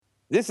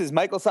This is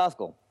Michael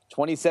Soskil,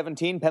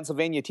 2017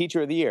 Pennsylvania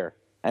Teacher of the Year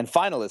and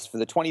finalist for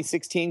the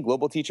 2016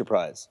 Global Teacher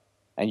Prize.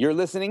 And you're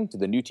listening to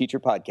the New Teacher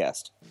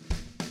Podcast.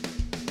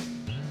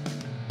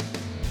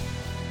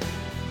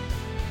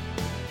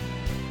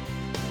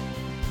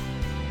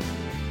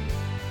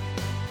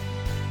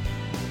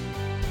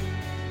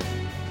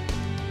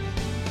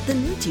 The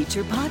New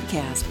Teacher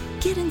Podcast.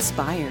 Get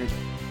inspired.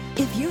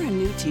 If you're a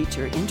new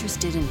teacher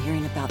interested in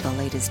hearing about the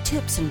latest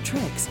tips and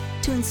tricks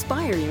to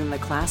inspire you in the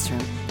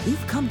classroom,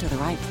 you've come to the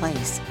right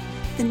place.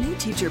 The New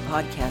Teacher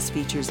Podcast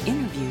features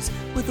interviews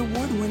with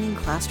award-winning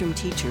classroom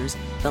teachers,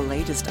 the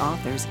latest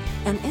authors,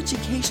 and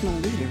educational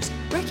leaders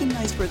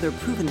recognized for their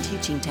proven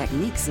teaching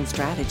techniques and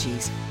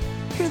strategies.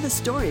 Hear the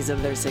stories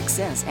of their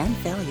success and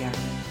failure.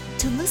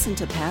 To listen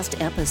to past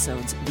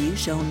episodes, view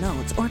show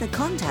notes, or to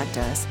contact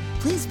us,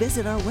 please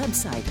visit our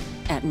website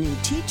at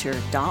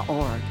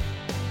newteacher.org.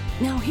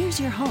 Now here's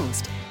your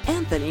host,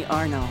 Anthony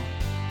Arno.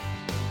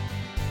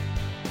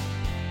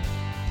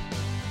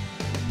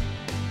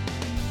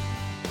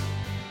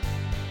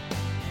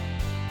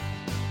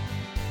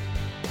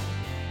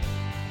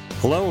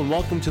 Hello and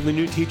welcome to the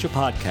New Teacher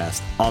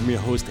Podcast. I'm your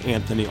host,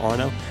 Anthony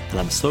Arno, and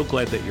I'm so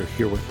glad that you're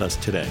here with us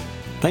today.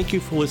 Thank you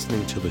for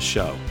listening to the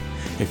show.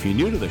 If you're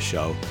new to the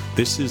show,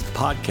 this is the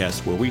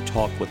podcast where we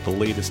talk with the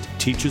latest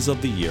teachers of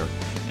the year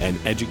and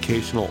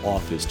educational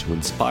authors to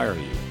inspire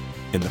you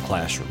in the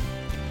classroom.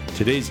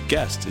 Today's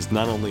guest is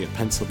not only a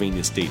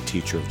Pennsylvania State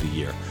Teacher of the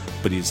Year,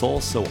 but he's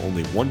also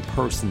only one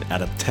person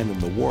out of 10 in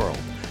the world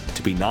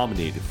to be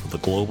nominated for the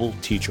Global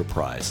Teacher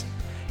Prize.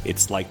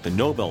 It's like the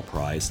Nobel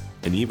Prize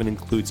and even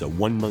includes a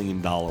 $1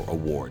 million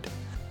award.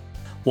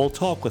 We'll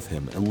talk with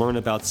him and learn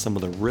about some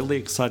of the really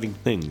exciting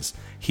things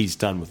he's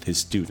done with his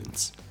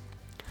students.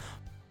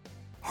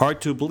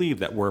 Hard to believe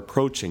that we're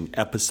approaching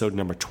episode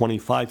number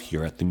 25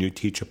 here at the New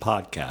Teacher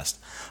Podcast,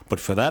 but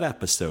for that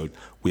episode,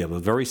 we have a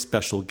very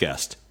special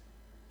guest.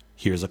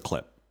 Here's a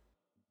clip.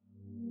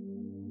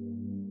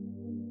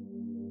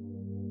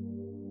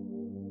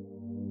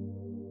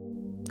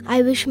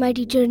 I wish my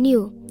teacher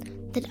knew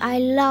that I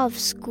love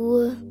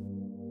school.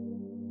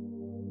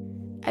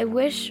 I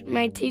wish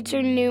my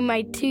teacher knew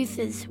my tooth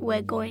is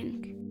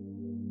wiggling.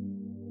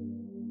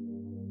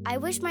 I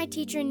wish my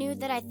teacher knew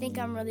that I think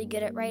I'm really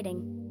good at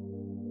writing.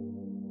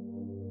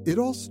 It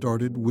all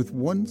started with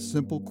one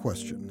simple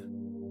question.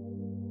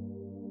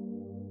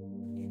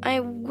 I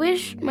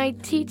wish my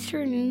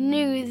teacher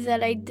knew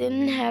that I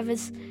didn't have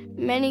as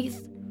many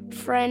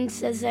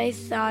friends as I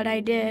thought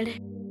I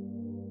did.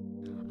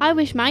 I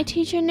wish my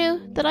teacher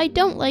knew that I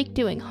don't like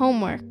doing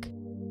homework.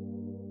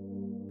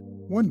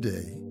 One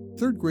day,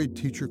 third grade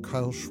teacher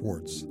Kyle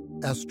Schwartz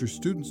asked her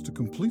students to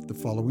complete the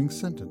following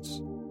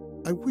sentence.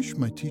 I wish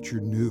my teacher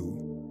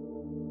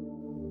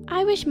knew.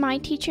 I wish my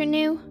teacher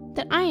knew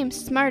that I am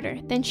smarter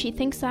than she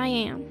thinks I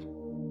am.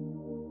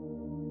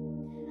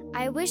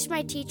 I wish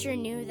my teacher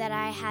knew that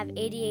I have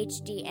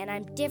ADHD and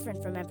I'm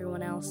different from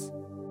everyone else.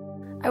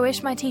 I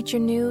wish my teacher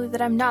knew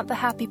that I'm not the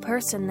happy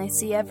person they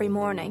see every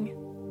morning.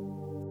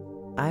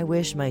 I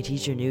wish my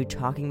teacher knew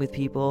talking with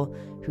people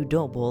who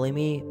don't bully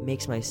me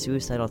makes my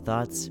suicidal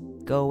thoughts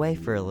go away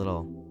for a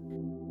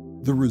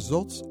little. The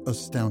results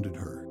astounded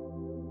her.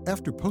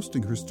 After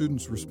posting her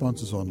students'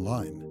 responses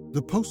online,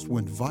 the post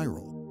went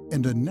viral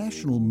and a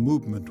national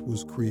movement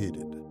was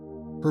created.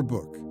 Her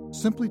book,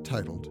 simply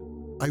titled,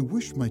 I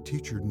Wish My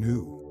Teacher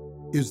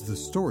Knew, is the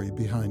story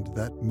behind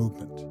that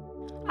movement.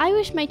 I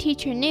wish my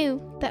teacher knew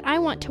that I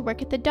want to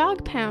work at the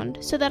dog pound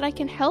so that I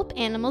can help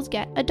animals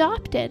get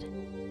adopted.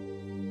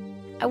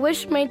 I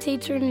wish my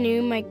teacher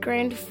knew my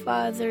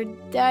grandfather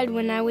died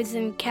when I was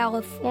in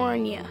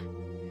California.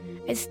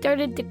 I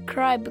started to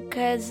cry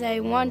because I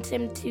want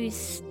him to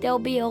still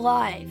be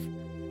alive.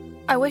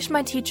 I wish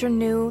my teacher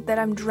knew that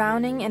I'm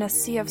drowning in a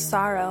sea of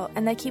sorrow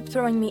and they keep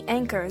throwing me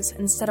anchors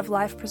instead of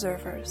life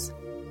preservers.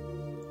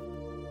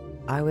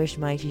 I wish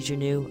my teacher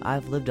knew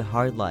I've lived a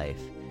hard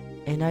life,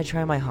 and I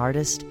try my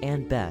hardest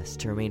and best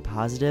to remain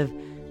positive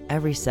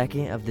every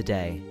second of the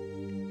day.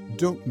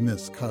 Don't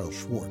miss Kyle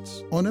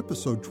Schwartz on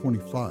episode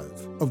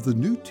 25 of the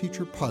New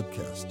Teacher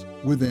Podcast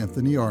with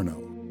Anthony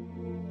Arno.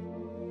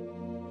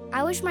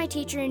 I wish my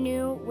teacher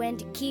knew when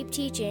to keep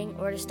teaching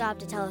or to stop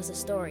to tell us a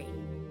story.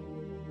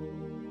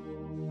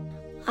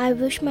 I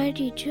wish my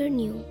teacher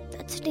knew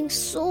that sitting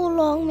so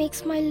long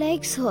makes my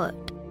legs hurt.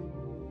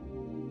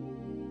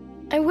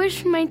 I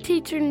wish my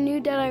teacher knew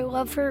that I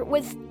love her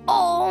with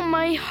all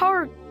my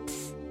heart.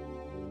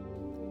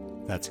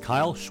 That's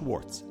Kyle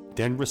Schwartz,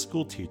 Denver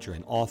school teacher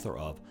and author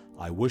of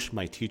I Wish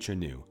My Teacher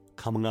Knew,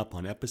 coming up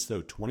on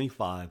episode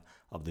 25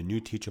 of the New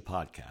Teacher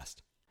Podcast.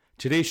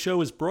 Today's show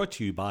is brought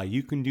to you by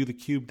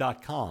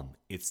YouCanDoTheCube.com.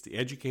 It's the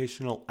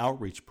educational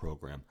outreach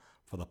program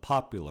for the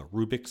popular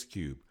Rubik's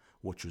Cube,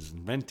 which was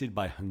invented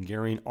by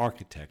Hungarian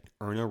architect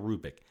Arno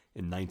Rubik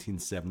in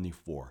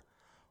 1974.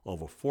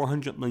 Over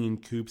 400 million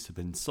cubes have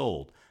been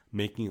sold,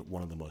 making it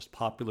one of the most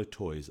popular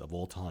toys of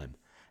all time.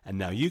 And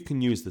now you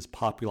can use this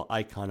popular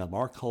icon of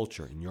our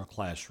culture in your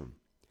classroom.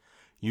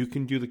 You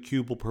Can Do the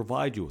Cube will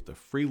provide you with a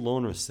free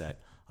loaner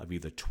set of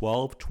either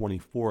 12,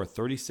 24, or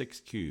 36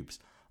 cubes,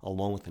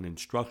 along with an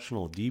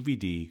instructional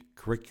DVD,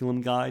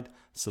 curriculum guide,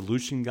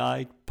 solution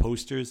guide,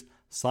 posters,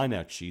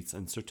 sign-out sheets,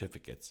 and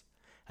certificates.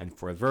 And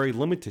for a very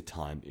limited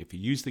time, if you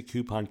use the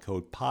coupon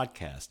code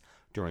PODCAST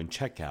during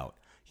checkout,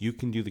 you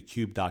can do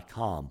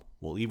thecube.com.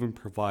 We'll even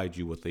provide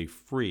you with a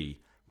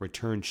free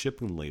return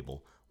shipping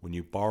label when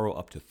you borrow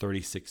up to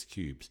 36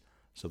 cubes,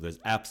 so there's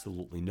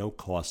absolutely no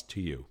cost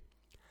to you.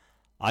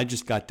 I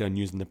just got done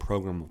using the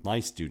program with my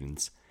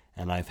students,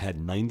 and I've had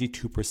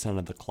 92%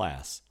 of the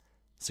class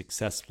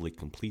successfully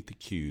complete the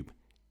cube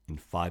in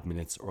 5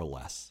 minutes or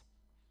less.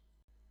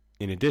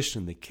 In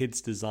addition, the kids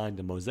designed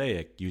a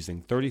mosaic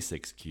using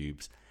 36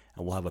 cubes,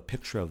 and we'll have a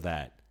picture of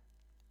that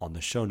on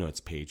the show notes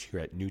page here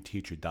at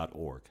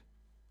newteacher.org.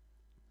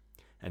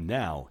 And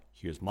now,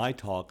 here's my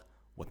talk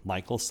with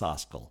Michael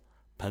Soskil,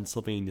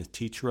 Pennsylvania's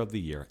Teacher of the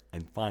Year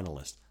and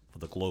finalist for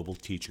the Global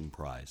Teaching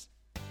Prize.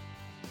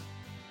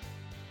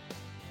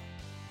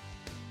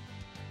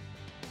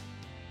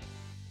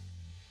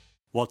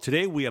 Well,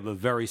 today we have a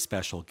very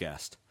special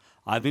guest.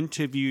 I've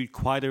interviewed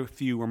quite a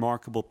few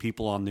remarkable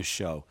people on this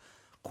show,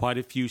 quite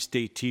a few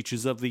state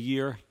teachers of the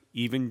year,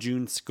 even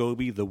June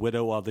Scobie, the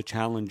widow of the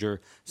Challenger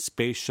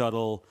Space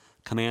Shuttle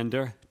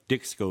Commander,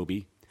 Dick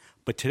Scobie.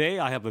 But today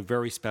I have a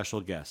very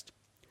special guest.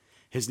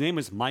 His name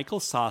is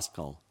Michael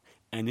Soskil,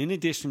 and in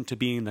addition to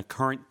being the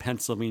current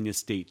Pennsylvania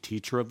State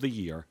Teacher of the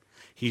Year,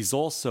 he's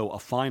also a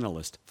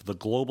finalist for the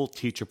Global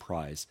Teacher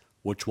Prize,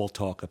 which we'll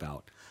talk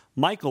about.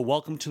 Michael,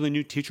 welcome to the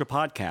New Teacher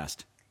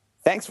Podcast.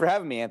 Thanks for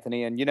having me,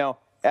 Anthony. And,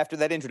 after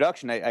that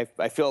introduction, I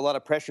feel a lot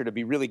of pressure to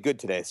be really good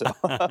today. So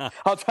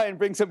I'll try and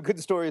bring some good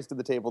stories to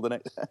the table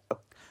tonight.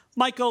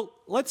 Michael,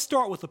 let's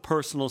start with a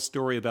personal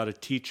story about a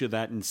teacher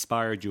that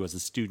inspired you as a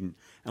student.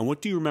 And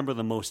what do you remember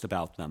the most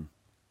about them?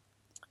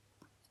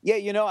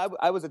 Yeah,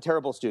 I was a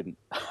terrible student.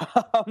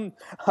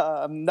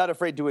 I'm not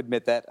afraid to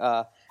admit that.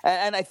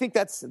 And I think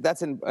that's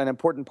an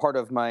important part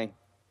of my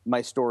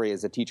story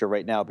as a teacher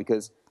right now,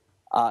 because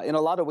in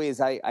a lot of ways,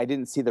 I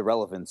didn't see the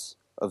relevance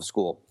of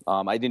school.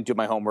 I didn't do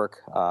my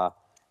homework.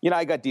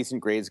 I got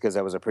decent grades because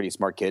I was a pretty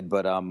smart kid,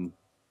 but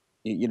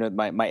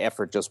my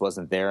effort just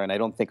wasn't there, and I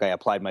don't think I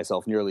applied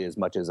myself nearly as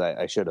much as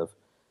I should have.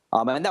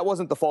 And that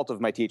wasn't the fault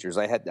of my teachers.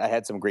 I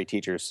had some great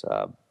teachers,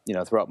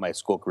 throughout my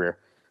school career,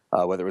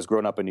 whether it was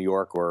growing up in New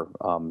York or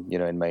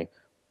in my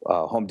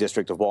home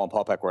district of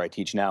Wallenpaupack, where I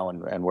teach now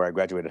and where I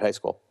graduated high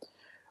school.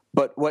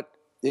 But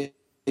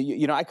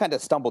I kind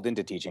of stumbled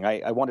into teaching.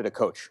 I wanted to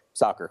coach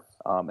soccer,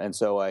 and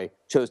so I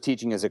chose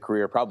teaching as a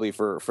career, probably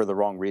for the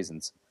wrong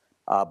reasons.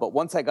 But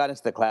once I got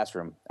into the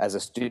classroom as a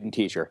student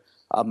teacher,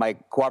 my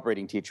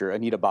cooperating teacher,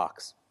 Anita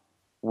Box,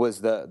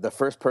 was the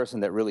first person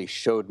that really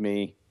showed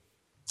me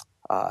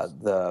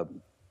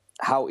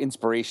how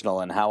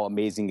inspirational and how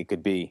amazing it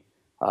could be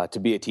to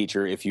be a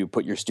teacher if you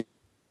put your students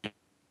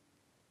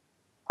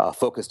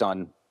focused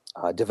on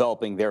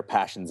developing their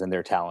passions and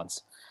their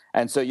talents.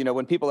 And so,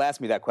 when people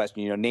ask me that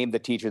question, name the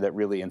teacher that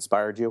really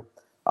inspired you.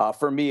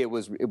 For me, it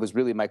was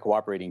really my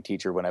cooperating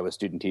teacher when I was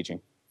student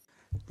teaching.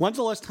 When's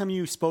the last time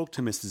you spoke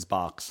to Mrs.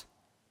 Box?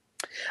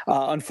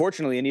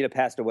 Unfortunately, Anita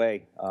passed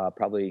away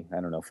probably,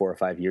 4 or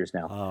 5 years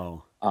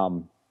now.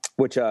 Oh.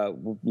 Which,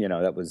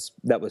 that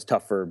was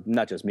tough for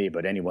not just me,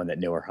 but anyone that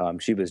knew her.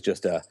 She was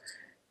just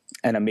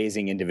an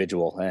amazing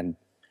individual. And,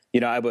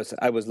 I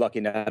was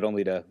lucky not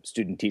only to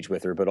student teach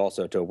with her, but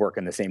also to work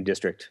in the same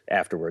district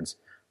afterwards.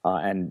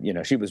 And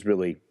she was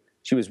really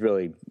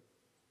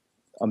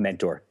a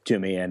mentor to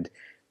me and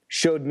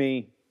showed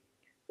me,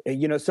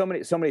 so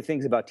many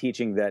things about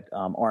teaching that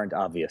aren't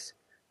obvious.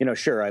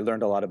 Sure, I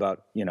learned a lot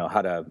about,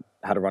 how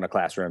to run a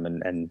classroom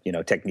and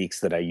techniques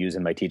that I use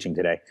in my teaching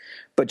today,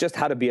 but just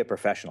how to be a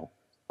professional,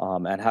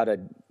 and how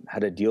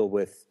to deal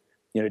with,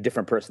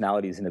 different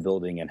personalities in a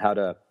building, and how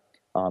to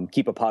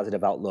keep a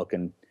positive outlook,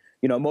 and,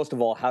 most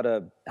of all, how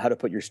to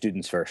put your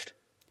students first.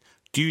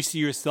 Do you see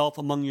yourself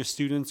among your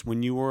students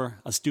when you were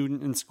a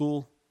student in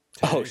school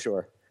today? Oh,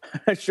 sure.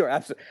 Sure.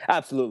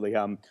 Absolutely.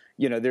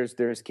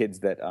 There's kids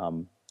that,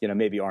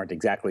 maybe aren't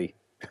exactly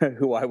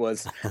who I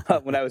was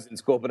when I was in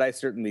school, but I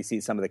certainly see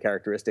some of the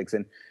characteristics.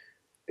 And,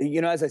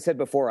 as I said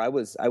before, I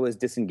was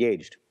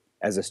disengaged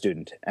as a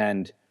student.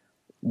 And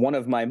one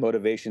of my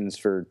motivations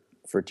for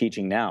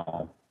teaching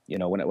now,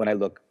 when I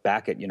look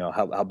back at,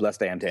 how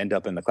blessed I am to end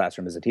up in the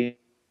classroom as a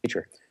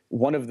teacher,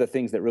 one of the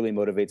things that really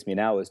motivates me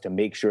now is to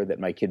make sure that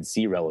my kids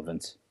see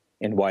relevance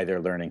in why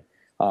they're learning,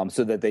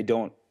 so that they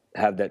don't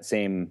have that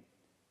same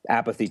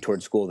apathy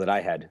towards school that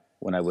I had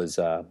when I was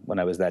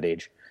that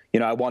age.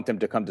 I want them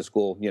to come to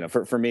school.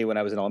 For me, when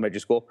I was in elementary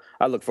school,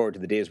 I looked forward to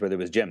the days where there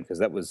was gym, because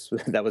that was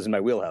in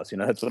my wheelhouse.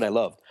 That's what I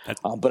loved.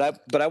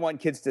 But I want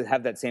kids to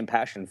have that same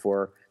passion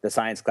for the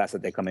science class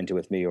that they come into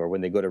with me, or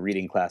when they go to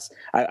reading class.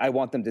 I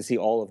want them to see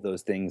all of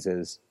those things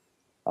as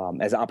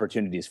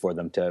opportunities for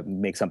them to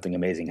make something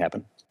amazing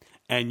happen.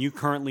 And you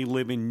currently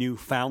live in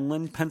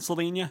Newfoundland,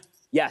 Pennsylvania?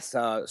 Yes,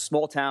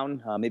 small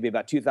town, maybe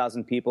about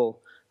 2,000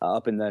 people,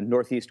 up in the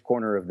northeast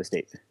corner of the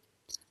state.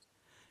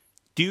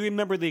 Do you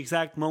remember the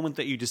exact moment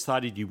that you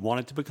decided you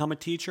wanted to become a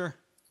teacher?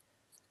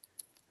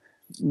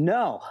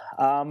 No.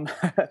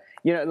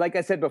 Like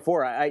I said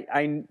before, I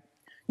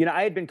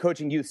had been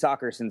coaching youth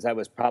soccer since I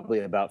was probably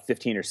about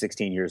 15 or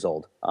 16 years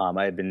old.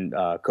 I had been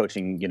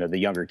coaching, the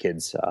younger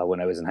kids when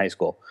I was in high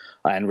school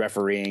and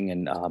refereeing,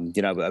 and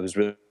I was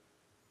really,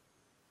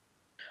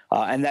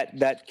 and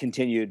that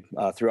continued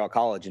throughout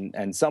college.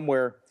 And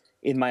somewhere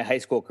in my high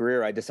school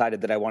career, I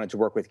decided that I wanted to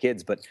work with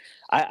kids, but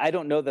I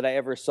don't know that I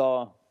ever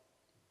saw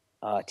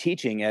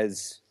teaching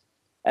as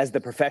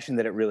the profession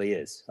that it really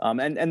is.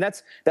 And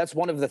that's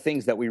one of the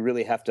things that we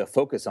really have to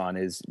focus on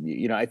is,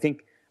 I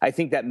think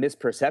that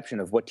misperception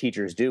of what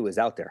teachers do is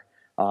out there.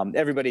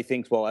 Everybody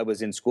thinks, well, I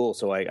was in school,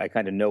 so I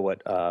kind of know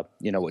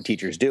what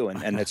teachers do.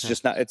 And it's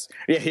just not, it's,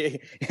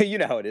 you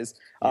know how it is.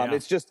 Yeah.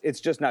 It's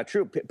just not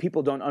true.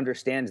 People don't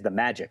understand the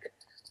magic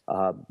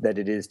that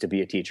it is to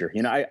be a teacher.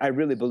 I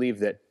really believe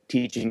that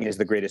teaching is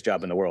the greatest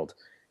job in the world.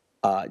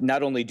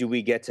 Not only do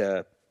we get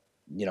to,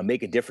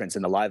 make a difference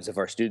in the lives of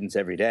our students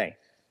every day,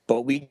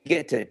 but we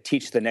get to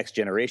teach the next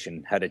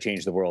generation how to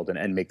change the world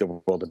and make the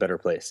world a better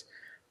place.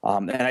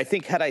 And I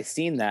think had I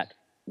seen that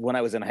when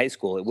I was in high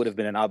school, it would have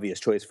been an obvious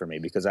choice for me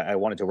because I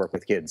wanted to work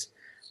with kids.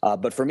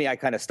 But for me, I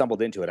kind of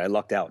stumbled into it. I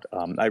lucked out.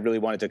 I really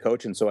wanted to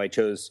coach, and so I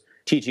chose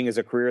teaching as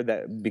a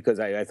career because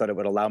I thought it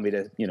would allow me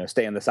to,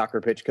 stay on the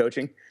soccer pitch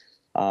coaching.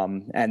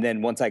 And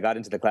then once I got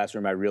into the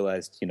classroom, I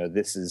realized,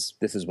 this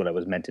is what I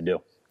was meant to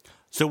do.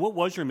 So what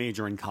was your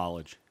major in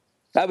college?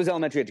 I was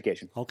elementary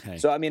education. Okay.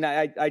 So,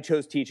 I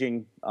chose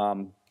teaching,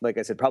 like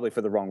I said, probably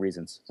for the wrong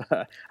reasons.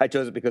 I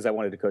chose it because I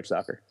wanted to coach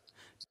soccer.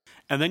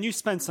 And then you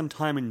spent some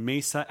time in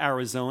Mesa,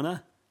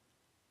 Arizona?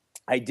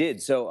 I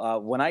did.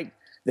 So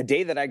the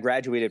day that I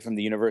graduated from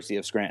the University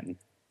of Scranton,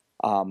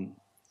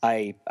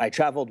 I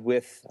traveled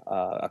with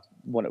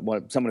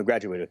someone who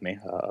graduated with me,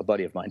 a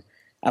buddy of mine,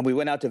 and we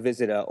went out to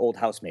visit an old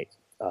housemate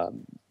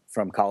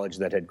from college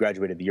that had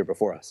graduated the year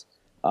before us.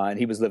 And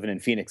he was living in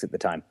Phoenix at the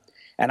time.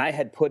 And I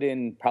had put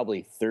in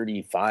probably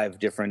 35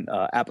 different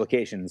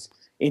applications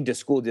into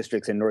school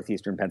districts in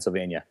northeastern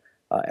Pennsylvania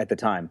at the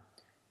time.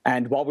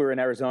 And while we were in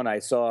Arizona, I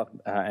saw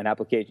an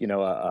application,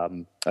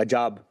 a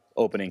job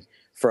opening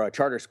for a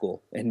charter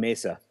school in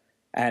Mesa.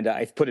 And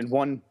I put in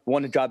one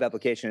job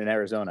application in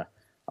Arizona.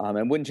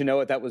 And wouldn't you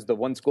know it, that was the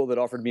one school that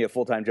offered me a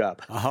full-time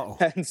job. Oh.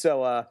 And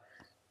so,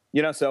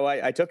 so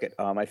I took it.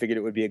 I figured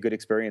it would be a good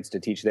experience to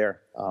teach there.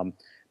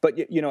 But,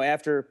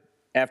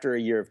 after a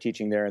year of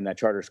teaching there in that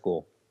charter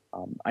school,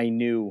 I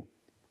knew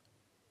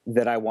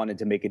that I wanted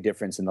to make a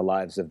difference in the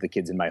lives of the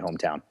kids in my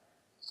hometown.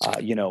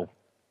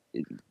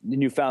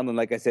 Newfoundland,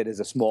 like I said, is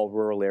a small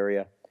rural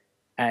area,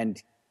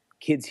 and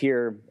kids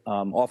here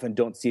often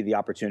don't see the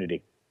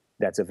opportunity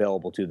that's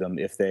available to them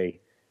if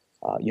they,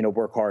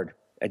 work hard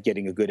at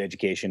getting a good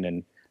education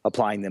and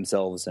applying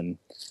themselves and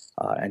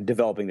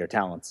developing their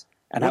talents.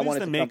 And what is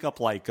the makeup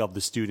like of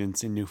the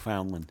students in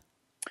Newfoundland?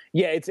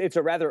 Yeah, it's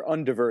a rather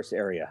undiverse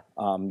area.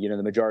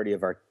 The majority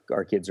of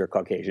our kids are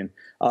Caucasian,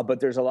 but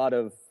there's a lot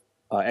of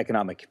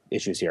economic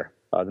issues here.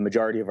 The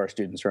majority of our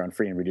students are on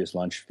free and reduced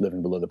lunch,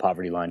 living below the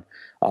poverty line.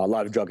 A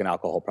lot of drug and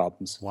alcohol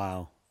problems.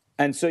 Wow.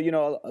 And so,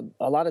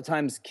 a lot of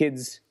times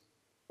kids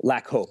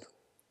lack hope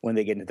when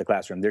they get into the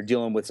classroom. They're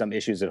dealing with some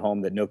issues at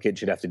home that no kid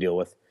should have to deal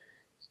with.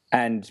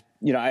 And,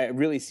 I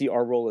really see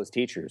our role as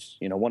teachers,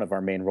 one of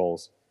our main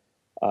roles,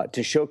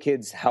 to show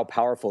kids how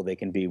powerful they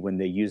can be when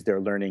they use their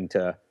learning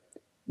to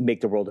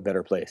make the world a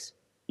better place.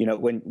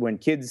 When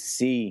kids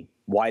see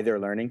why they're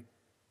learning,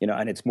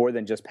 and it's more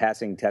than just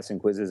passing tests and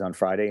quizzes on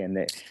Friday,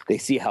 and they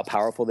see how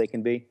powerful they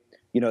can be,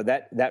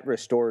 that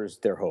restores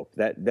their hope.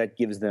 That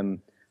gives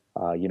them,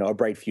 a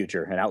bright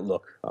future, an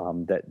outlook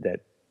that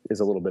is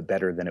a little bit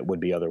better than it would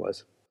be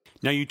otherwise.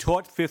 Now, you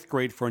taught fifth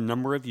grade for a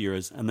number of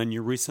years, and then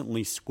you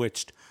recently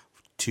switched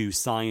to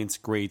science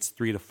grades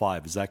 3 to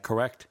 5. Is that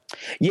correct?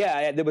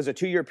 Yeah, there was a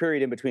 2-year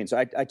period in between. So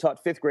I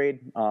taught fifth grade.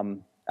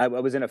 I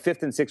was in a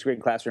 5th and 6th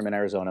grade classroom in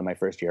Arizona my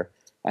first year.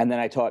 And then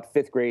I taught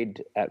 5th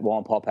grade at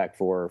Wallenpaupack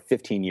for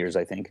 15 years,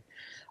 I think.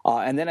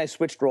 And then I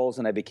switched roles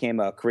and I became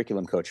a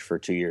curriculum coach for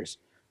 2 years,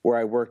 where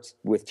I worked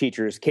with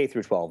teachers K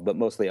through 12, but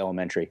mostly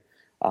elementary.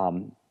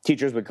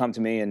 Teachers would come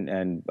to me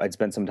and I'd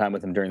spend some time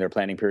with them during their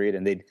planning period,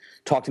 and they'd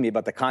talk to me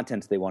about the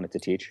content they wanted to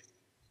teach.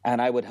 And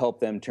I would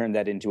help them turn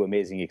that into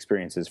amazing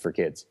experiences for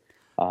kids.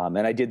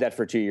 And I did that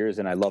for 2 years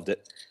and I loved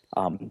it.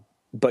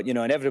 But,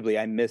 inevitably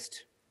I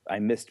missed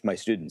my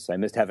students. I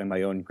missed having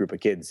my own group of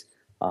kids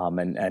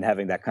and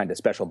having that kind of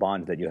special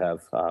bond that you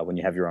have when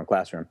you have your own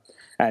classroom.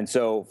 And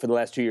so for the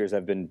last 2 years,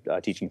 I've been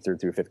teaching through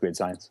 5th grade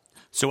science.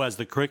 So as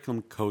the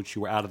curriculum coach,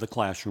 you were out of the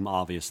classroom,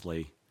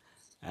 obviously,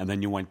 and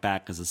then you went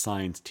back as a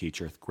science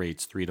teacher,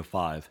 grades 3 to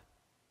 5.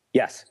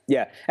 Yes,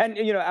 yeah. And,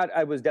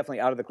 I was definitely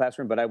out of the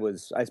classroom, but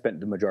I spent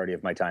the majority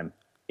of my time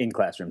in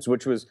classrooms,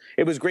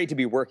 it was great to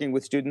be working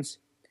with students.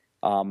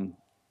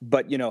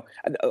 But,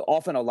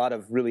 often a lot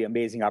of really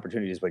amazing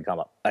opportunities would come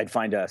up. I'd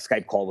find a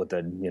Skype call with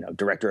the,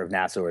 director of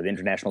NASA or the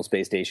International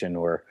Space Station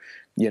or,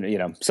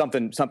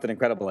 something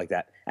incredible like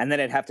that. And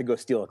then I'd have to go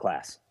steal a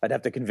class. I'd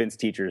have to convince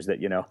teachers that,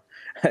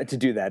 to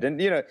do that.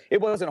 And,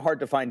 it wasn't hard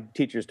to find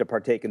teachers to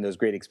partake in those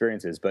great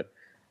experiences. But,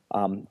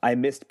 I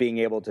missed being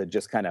able to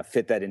just kind of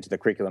fit that into the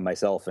curriculum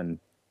myself and,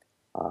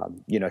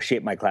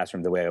 shape my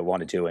classroom the way I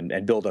wanted to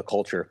and build a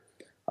culture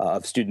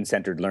of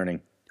student-centered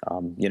learning,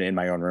 in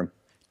my own room.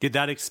 Did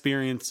that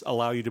experience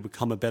allow you to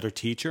become a better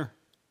teacher?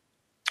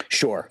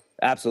 Sure,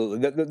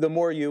 absolutely. The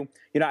more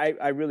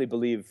I really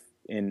believe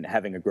in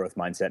having a growth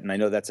mindset, and I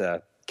know that's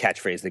a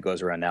catchphrase that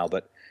goes around now,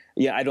 but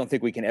yeah, I don't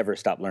think we can ever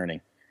stop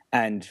learning.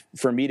 And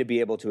for me to be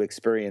able to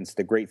experience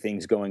the great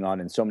things going on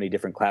in so many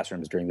different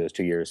classrooms during those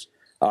 2 years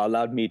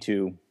allowed me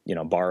to,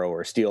 borrow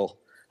or steal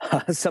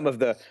some of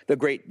the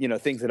great,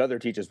 things that other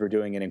teachers were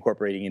doing and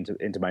incorporating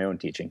into my own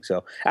teaching.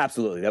 So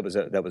absolutely, that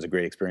was a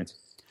great experience.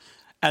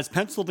 As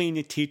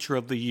Pennsylvania Teacher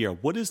of the Year,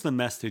 what is the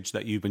message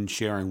that you've been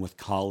sharing with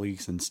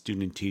colleagues and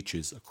student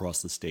teachers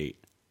across the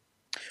state?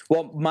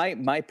 Well,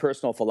 my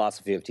personal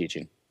philosophy of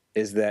teaching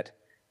is that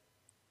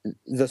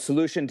the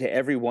solution to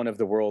every one of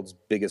the world's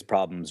biggest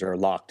problems are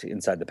locked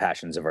inside the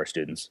passions of our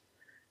students,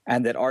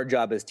 and that our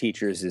job as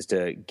teachers is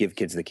to give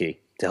kids the key,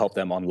 to help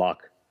them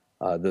unlock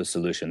those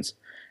solutions.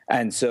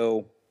 And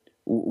so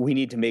we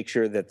need to make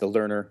sure that the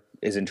learner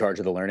is in charge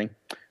of the learning.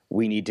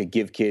 We need to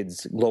give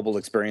kids global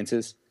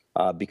experiences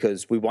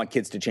because we want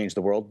kids to change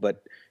the world,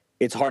 but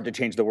it's hard to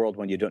change the world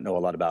when you don't know a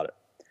lot about it.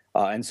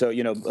 And so,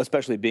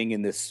 especially being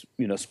in this,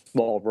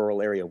 small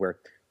rural area where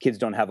kids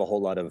don't have a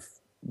whole lot of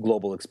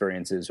global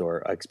experiences or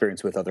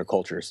experience with other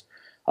cultures.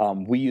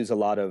 We use a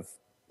lot of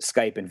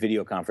Skype and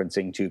video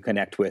conferencing to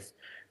connect with,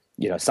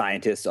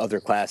 scientists, other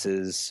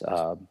classes,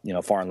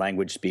 foreign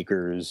language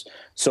speakers,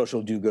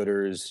 social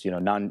do-gooders,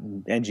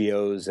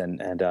 NGOs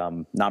and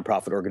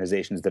nonprofit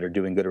organizations that are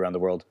doing good around the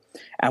world.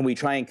 And we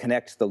try and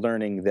connect the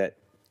learning that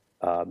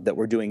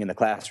we're doing in the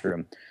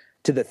classroom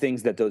to the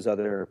things that those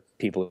other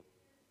people.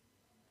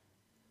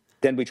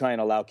 Then we try and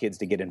allow kids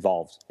to get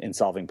involved in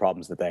solving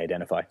problems that they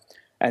identify.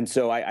 And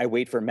so I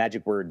wait for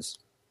magic words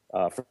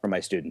for my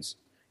students.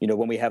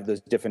 When we have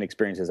those different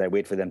experiences, I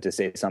wait for them to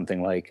say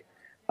something like,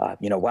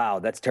 wow,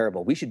 that's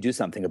terrible. We should do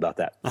something about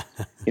that.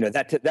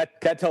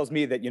 That tells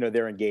me that,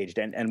 they're engaged.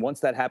 And once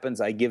that happens,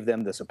 I give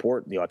them the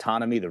support, the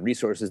autonomy, the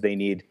resources they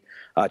need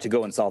to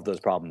go and solve those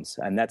problems.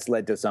 And that's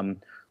led to some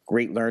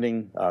great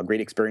learning,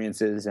 great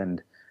experiences,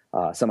 and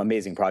some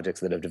amazing projects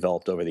that have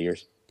developed over the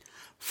years.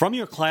 From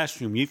your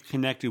classroom, you've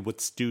connected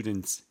with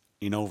students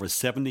in over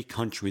 70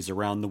 countries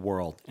around the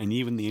world and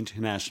even the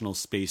International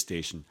Space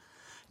Station.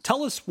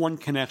 Tell us one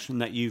connection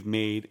that you've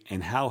made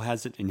and how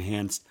has it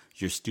enhanced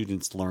your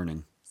students'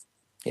 learning?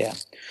 Yeah,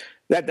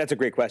 that's a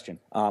great question.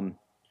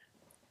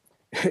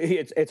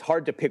 It's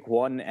hard to pick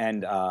one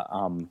and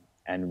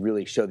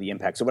really show the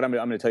impact. So I'm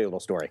going to tell you a little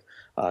story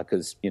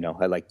because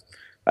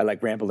I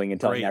like rambling and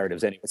telling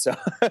narratives anyway. So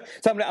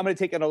I'm going to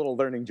take on a little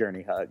learning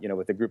journey,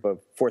 with a group of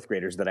fourth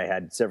graders that I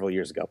had several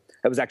years ago.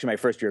 That was actually my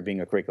first year of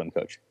being a curriculum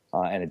coach,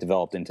 and it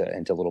developed into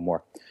a little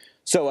more.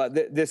 So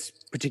this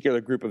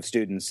particular group of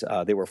students,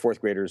 they were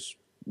fourth graders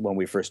when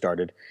we first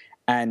started,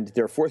 and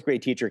their fourth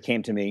grade teacher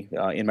came to me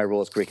in my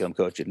role as curriculum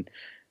coach and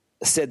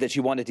said that she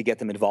wanted to get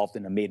them involved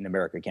in a Made in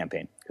America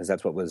campaign because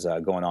that's what was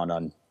going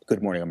on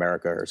Good Morning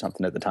America or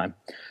something at the time.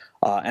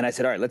 And I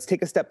said, all right, let's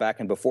take a step back.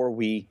 And before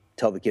we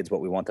tell the kids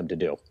what we want them to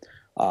do,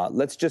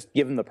 let's just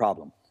give them the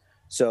problem.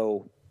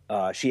 So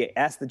she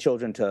asked the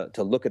children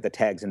to look at the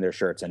tags in their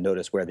shirts and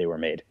notice where they were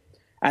made.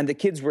 And the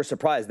kids were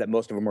surprised that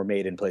most of them were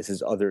made in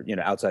places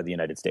outside the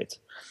United States.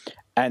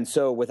 And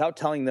so without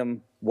telling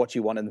them what she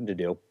wanted them to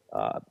do,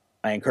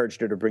 I encouraged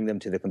her to bring them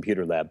to the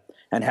computer lab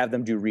and have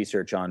them do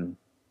research on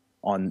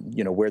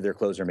where their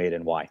clothes are made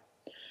and why.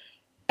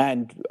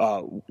 And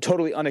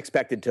totally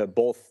unexpected to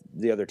both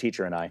the other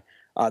teacher and I,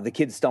 the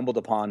kids stumbled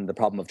upon the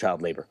problem of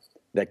child labor,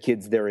 that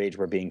kids their age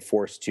were being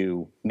forced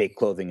to make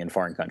clothing in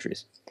foreign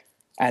countries.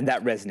 And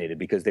that resonated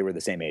because they were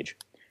the same age.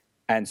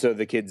 And so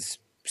the kids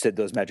said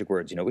those magic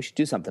words, we should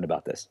do something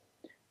about this.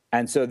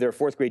 And so their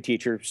fourth grade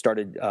teacher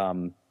started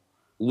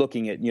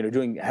looking at,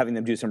 having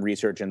them do some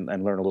research and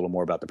learn a little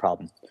more about the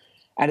problem.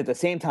 And at the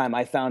same time,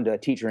 I found a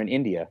teacher in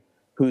India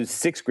whose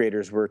sixth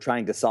graders were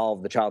trying to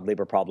solve the child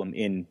labor problem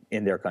in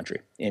their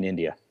country, in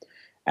India.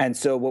 And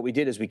so what we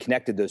did is we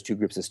connected those two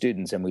groups of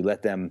students and we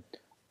let them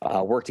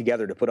work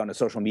together to put on a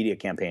social media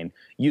campaign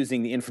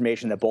using the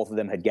information that both of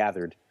them had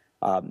gathered.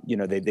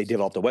 They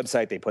developed a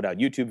website, they put out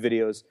YouTube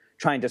videos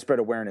trying to spread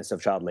awareness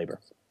of child labor.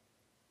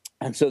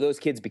 And so those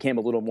kids became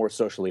a little more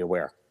socially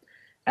aware.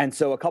 And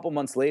so a couple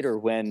months later,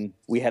 when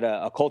we had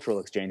a cultural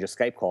exchange, a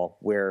Skype call,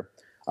 where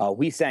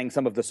we sang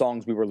some of the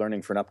songs we were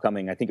learning for an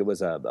upcoming, I think it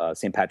was a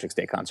St. Patrick's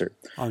Day concert.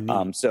 Oh,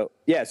 neat.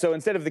 So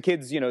instead of the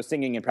kids,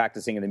 singing and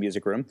practicing in the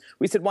music room,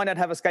 we said, why not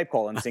have a Skype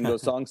call and sing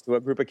those songs to a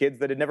group of kids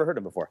that had never heard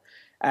them before?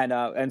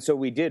 And so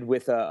we did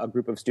with a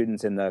group of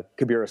students in the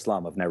Kibera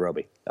slum of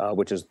Nairobi,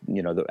 which is,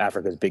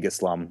 Africa's biggest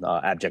slum,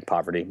 abject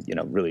poverty,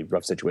 really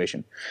rough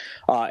situation.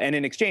 And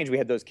in exchange, we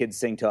had those kids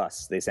sing to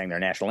us. They sang their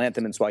national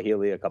anthem in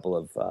Swahili, a couple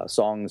of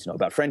songs,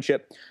 about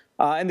friendship,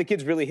 and the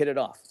kids really hit it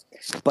off.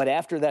 But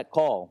after that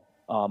call,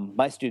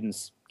 my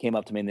students came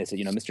up to me and they said,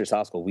 Mr.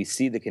 Soskil, we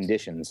see the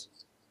conditions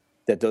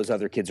that those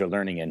other kids are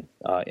learning in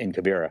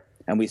Kibera.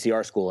 and we see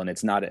our school and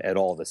it's not at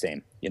all the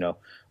same.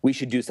 We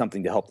should do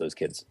something to help those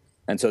kids.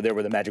 And so there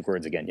were the magic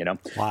words again,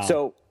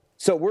 Wow.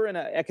 So we're in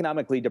an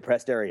economically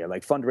depressed area.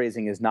 Like,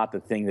 fundraising is not the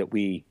thing that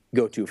we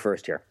go to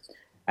first here.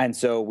 And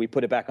so we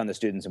put it back on the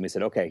students and we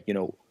said, okay,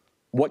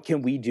 what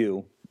can we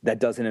do that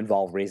doesn't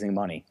involve raising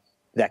money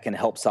that can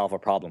help solve a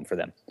problem for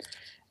them?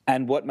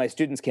 And what my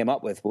students came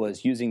up with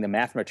was using the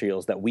math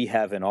materials that we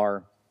have in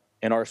our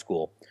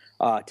school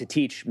to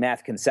teach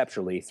math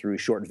conceptually through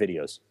short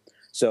videos.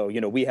 So,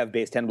 we have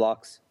base 10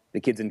 blocks. The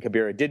kids in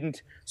Kibera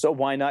didn't. So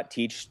why not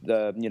teach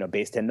the,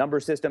 base 10 number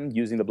system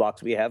using the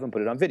blocks we have and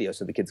put it on video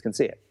so the kids can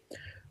see it?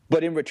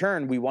 But in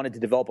return, we wanted to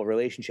develop a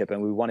relationship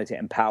and we wanted to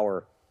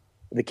empower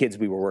the kids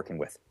we were working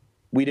with.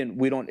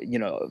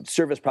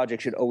 Service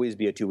projects should always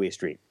be a two-way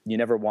street. You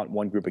never want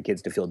one group of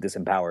kids to feel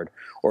disempowered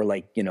or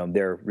like,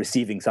 they're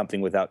receiving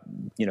something without,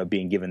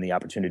 being given the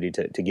opportunity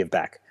to give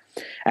back.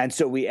 And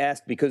so we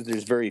asked, because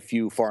there's very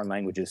few foreign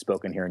languages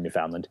spoken here in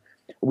Newfoundland,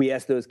 we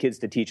asked those kids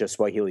to teach us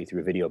Swahili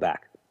through video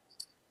back.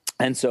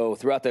 And so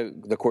throughout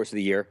the course of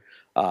the year,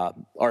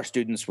 our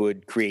students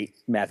would create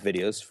math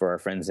videos for our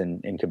friends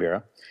in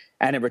Kibera.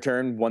 And in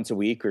return, once a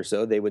week or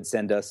so, they would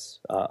send us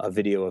a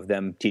video of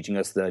them teaching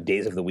us the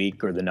days of the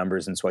week or the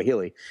numbers in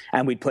Swahili.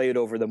 And we'd play it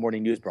over the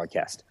morning news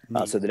broadcast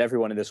so that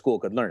everyone in the school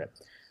could learn it.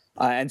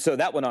 And so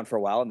that went on for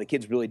a while, and the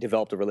kids really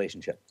developed a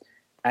relationship.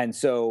 And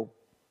so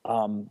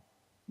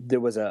there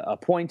was a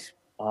point,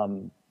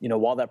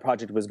 while that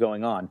project was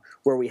going on,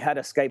 where we had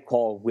a Skype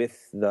call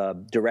with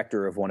the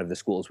director of one of the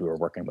schools we were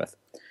working with.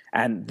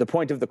 And the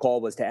point of the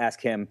call was to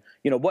ask him,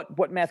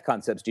 what math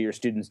concepts do your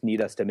students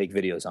need us to make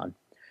videos on?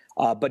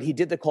 But he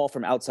did the call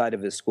from outside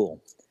of his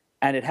school.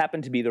 And it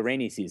happened to be the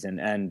rainy season.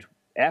 And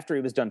after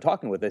he was done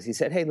talking with us, he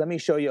said, hey, let me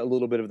show you a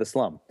little bit of the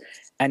slum.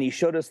 And he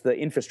showed us the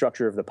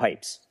infrastructure of the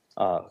pipes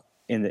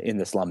in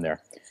the slum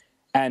there.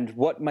 And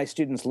what my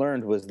students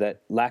learned was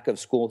that lack of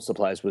school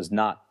supplies was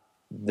not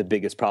the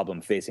biggest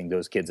problem facing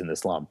those kids in the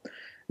slum.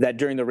 That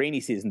during the rainy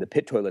season, the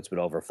pit toilets would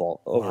overflow,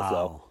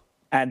 Wow.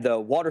 and the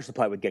water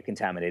supply would get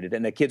contaminated,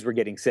 and the kids were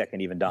getting sick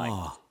and even dying.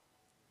 Oh.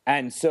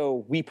 And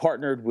so we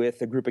partnered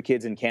with a group of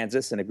kids in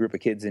Kansas and a group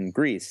of kids in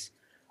Greece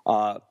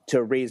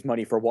to raise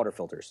money for water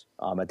filters.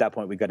 At that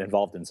point, we got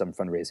involved in some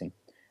fundraising.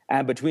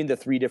 And between the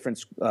three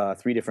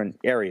different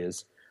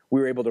areas,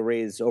 we were able to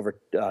raise over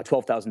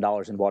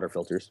 $12,000 in water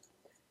filters.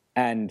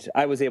 And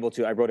I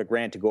wrote a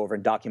grant to go over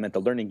and document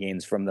the learning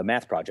gains from the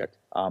math project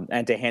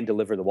and to hand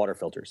deliver the water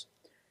filters.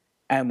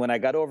 And when I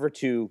got over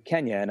to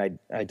Kenya and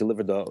I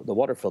delivered the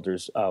water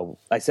filters,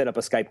 I set up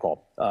a Skype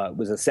call. It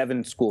was a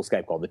 7-school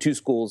Skype call, the 2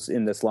 schools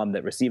in the slum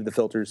that received the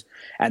filters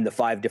and the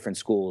 5 different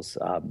schools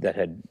that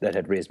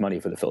had raised money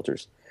for the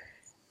filters.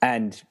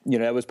 And,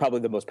 that was probably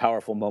the most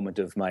powerful moment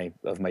of my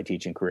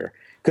teaching career,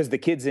 because the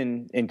kids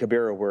in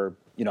Kibera were,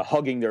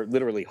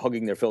 literally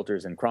hugging their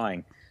filters and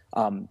crying.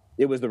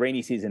 It was the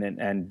rainy season,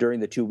 and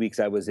during the 2 weeks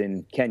I was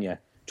in Kenya,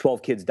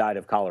 12 kids died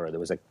of cholera. There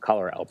was a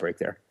cholera outbreak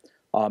there.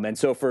 And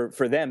so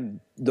for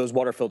them, those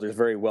water filters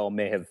very well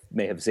may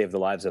have saved the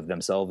lives of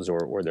themselves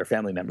or their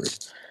family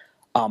members.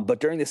 But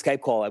during the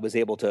Skype call, I was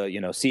able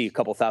to, see a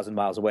couple thousand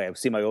miles away. I would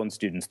see my own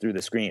students through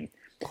the screen.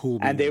 Cool.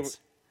 And they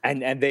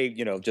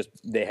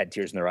had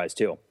tears in their eyes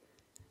too.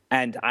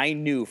 And I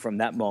knew from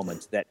that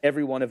moment that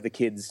every one of the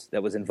kids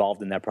that was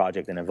involved in that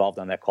project and involved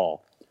on that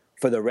call,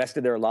 for the rest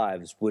of their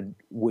lives,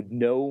 would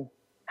know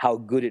how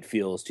good it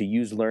feels to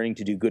use learning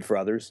to do good for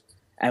others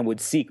and would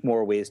seek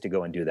more ways to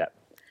go and do that.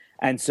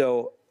 And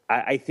so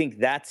I think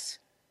that's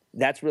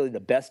really the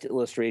best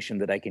illustration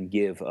that I can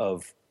give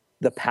of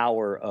the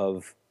power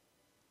of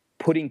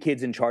putting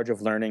kids in charge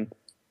of learning,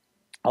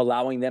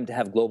 allowing them to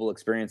have global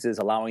experiences,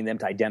 allowing them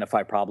to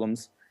identify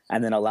problems,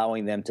 and then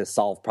allowing them to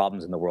solve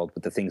problems in the world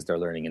with the things they're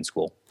learning in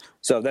school.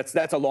 So that's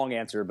a long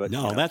answer, but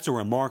no, that's a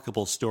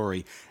remarkable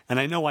story. And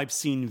I know I've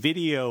seen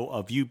video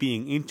of you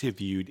being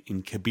interviewed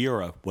in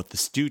Kibera with the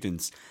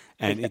students,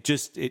 and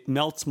it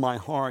melts my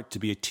heart to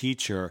be a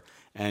teacher.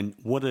 And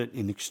what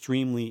an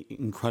extremely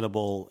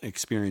incredible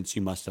experience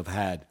you must have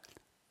had.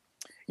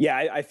 Yeah,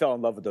 I fell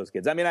in love with those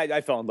kids. I mean, I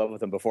fell in love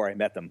with them before I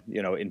met them,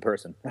 in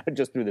person,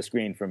 just through the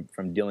screen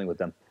from dealing with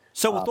them.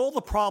 So with all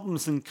the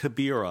problems in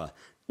Kibera,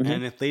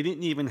 and if they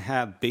didn't even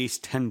have base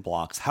 10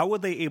 blocks, how were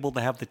they able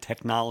to have the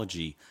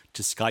technology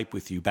to Skype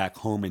with you back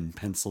home in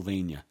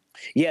Pennsylvania?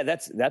 Yeah,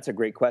 that's a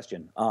great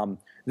question.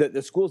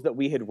 The schools that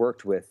we had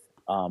worked with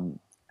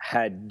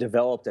had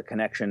developed a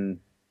connection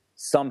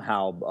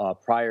somehow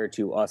prior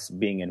to us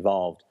being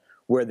involved,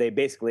 where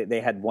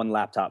they had one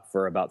laptop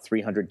for about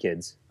 300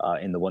 kids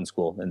in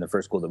the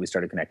first school that we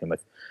started connecting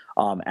with.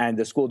 And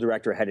the school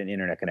director had an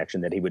internet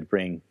connection that he would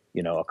bring,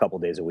 a couple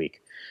days a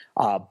week.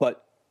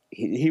 But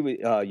he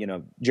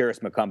Jairus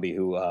McCumbee,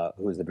 who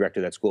was the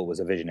director of that school, was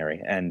a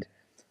visionary. And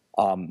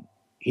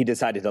he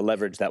decided to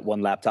leverage that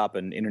one laptop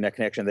and internet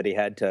connection that he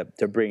had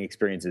to bring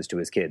experiences to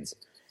his kids.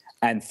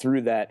 And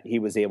through that, he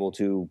was able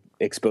to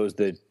expose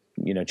the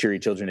Cheery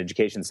Children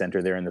Education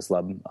Center there in the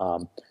slum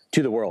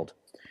to the world.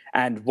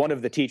 And one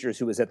of the teachers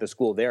who was at the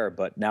school there,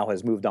 but now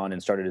has moved on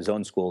and started his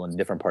own school in a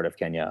different part of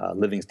Kenya,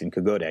 Livingston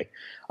Kagode,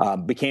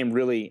 became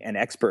really an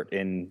expert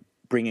in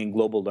bringing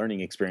global learning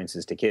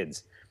experiences to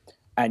kids.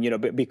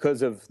 And,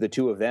 because of the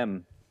two of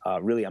them,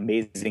 really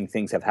amazing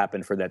things have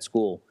happened for that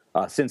school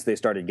since they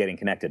started getting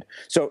connected.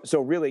 So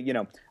really,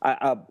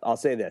 I'll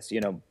say this,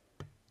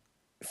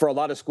 for a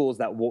lot of schools,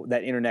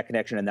 that internet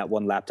connection and that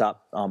one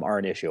laptop are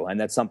an issue. And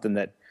that's something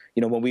that,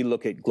 when we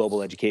look at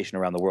global education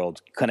around the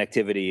world,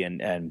 connectivity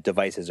and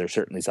devices are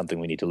certainly something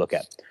we need to look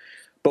at.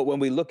 But when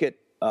we look at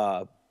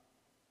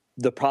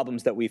the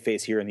problems that we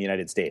face here in the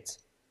United States,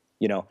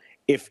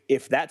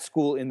 if that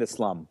school in the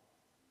slum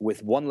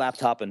with one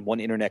laptop and one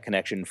internet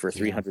connection for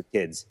 300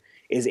 kids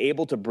is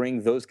able to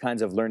bring those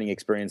kinds of learning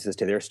experiences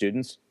to their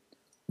students,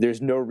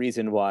 there's no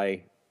reason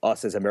why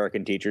us as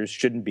American teachers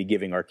shouldn't be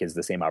giving our kids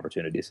the same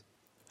opportunities.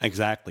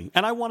 Exactly.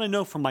 And I want to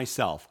know for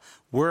myself,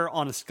 we're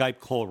on a Skype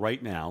call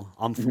right now.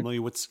 I'm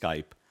familiar with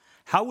Skype.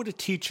 How would a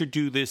teacher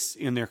do this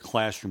in their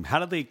classroom? How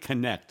do they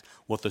connect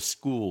with a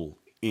school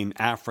in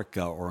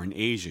Africa or in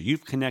Asia?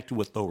 You've connected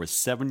with over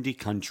 70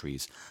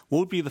 countries. What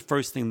would be the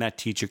first thing that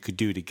teacher could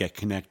do to get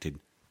connected?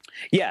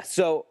 Yeah,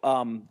 so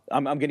I'm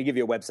going to give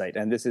you a website,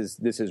 and this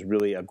is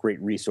really a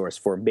great resource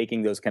for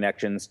making those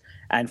connections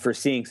and for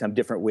seeing some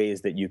different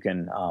ways that you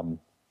can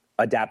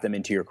adapt them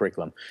into your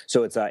curriculum.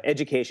 So it's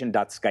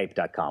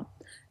education.skype.com,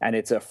 and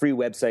it's a free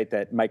website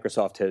that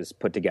Microsoft has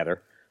put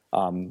together, a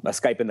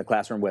Skype in the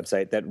Classroom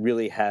website that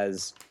really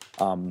has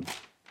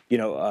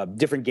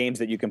different games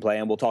that you can play,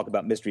 and we'll talk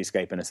about Mystery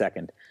Skype in a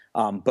second,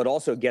 but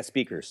also guest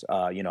speakers,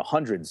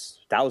 hundreds,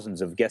 thousands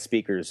of guest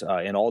speakers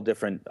in all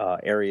different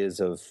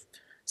areas of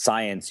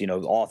science,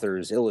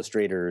 authors,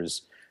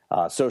 illustrators,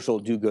 social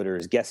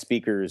do-gooders, guest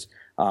speakers,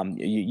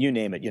 you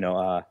name it.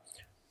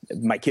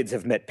 My kids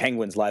have met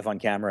penguins live on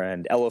camera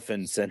and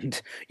elephants,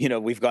 and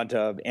we've gone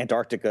to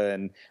Antarctica,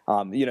 and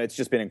it's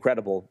just been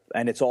incredible,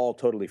 and it's all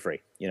totally free.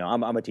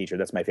 I'm a teacher;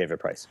 that's my favorite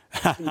price.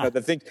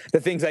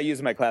 The things I use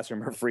in my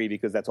classroom are free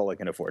because that's all I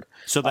can afford.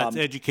 So that's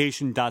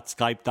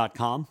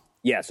education.skype.com.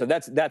 Yeah, so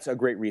that's a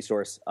great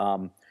resource.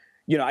 I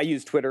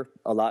use Twitter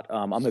a lot.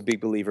 I'm a big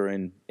believer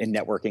in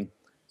networking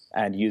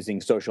and using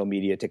social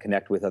media to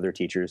connect with other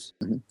teachers.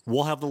 Mm-hmm.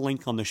 We'll have the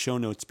link on the show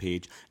notes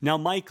page. Now,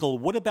 Michael,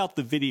 what about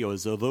the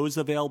videos? Are those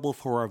available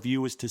for our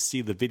viewers to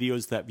see the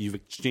videos that you've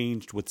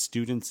exchanged with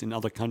students in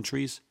other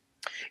countries?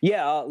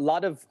 Yeah, a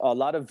lot of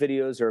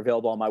videos are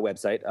available on my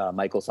website,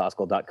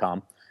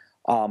 michaelsoskil.com.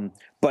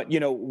 But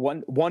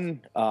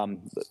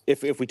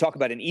if we talk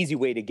about an easy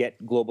way to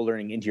get global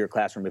learning into your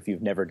classroom if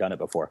you've never done it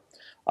before,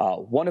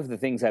 one of the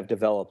things I've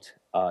developed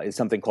is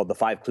something called the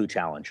 5-Clue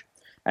Challenge.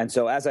 And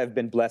so as I've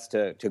been blessed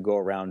to go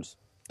around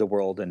the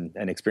world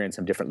and experience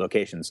some different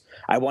locations,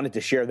 I wanted to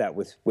share that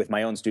with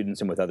my own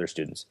students and with other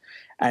students.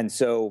 And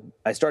so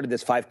I started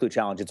this 5-Clue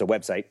Challenge. It's a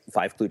website,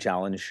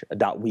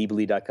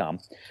 5cluechallenge.weebly.com,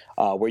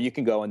 where you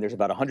can go, and there's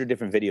about 100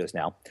 different videos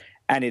now.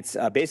 And it's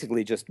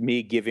basically just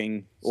me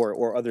giving,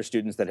 or other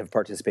students that have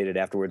participated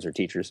afterwards, or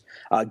teachers,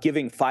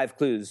 giving 5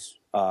 clues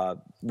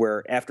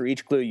where after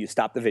each clue you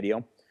stop the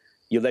video,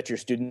 you let your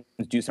students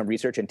do some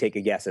research and take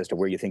a guess as to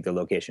where you think the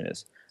location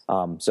is.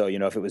 So,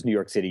 if it was New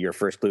York City, your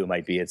first clue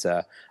might be it's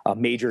a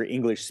major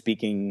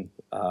English-speaking,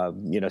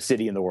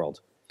 city in the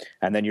world.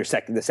 And then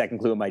the second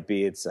clue might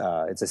be it's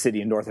a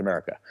city in North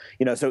America.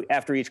 So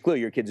after each clue,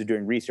 your kids are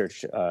doing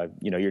research.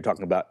 You're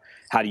talking about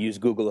how to use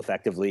Google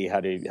effectively, how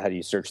do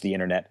you search the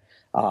internet,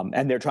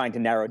 and they're trying to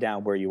narrow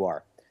down where you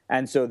are.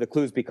 And so the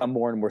clues become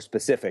more and more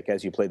specific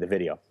as you play the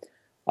video.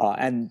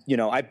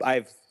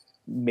 I've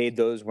made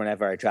those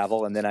whenever I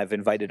travel, and then I've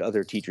invited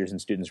other teachers and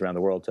students around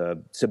the world to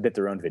submit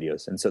their own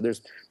videos. And so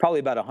there's probably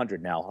about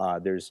 100 now.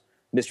 There's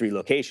mystery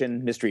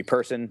location, mystery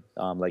person,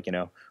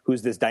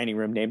 who's this dining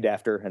room named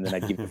after, and then I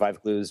give you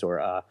 5 clues,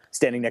 or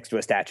standing next to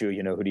a statue,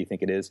 who do you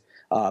think it is?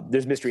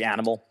 There's mystery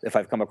animal. If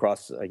I've come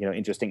across,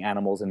 interesting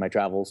animals in my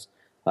travels,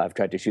 I've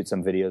tried to shoot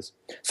some videos.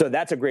 So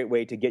that's a great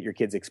way to get your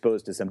kids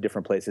exposed to some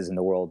different places in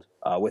the world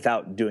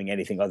without doing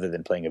anything other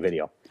than playing a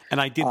video. And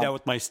I did that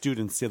with my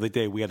students the other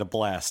day. We had a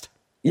blast.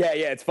 Yeah,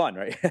 it's fun,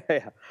 right?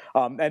 Yeah.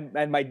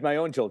 And my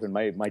own children,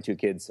 my 2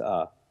 kids,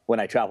 when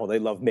I travel, they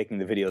love making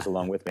the videos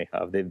along with me.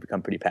 They've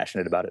become pretty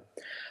passionate about it.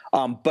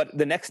 But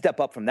the next step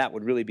up from that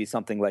would really be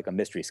something like a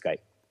Mystery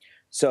Skype.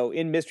 So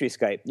in Mystery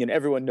Skype,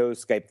 everyone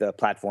knows Skype, the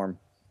platform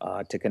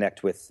to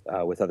connect with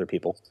other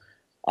people.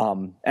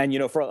 And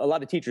for a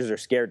lot of teachers are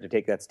scared to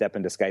take that step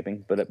into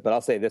Skyping. But I'll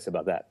say this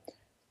about that.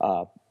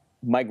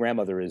 My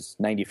grandmother is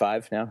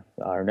 95 now.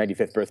 Her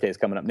 95th birthday is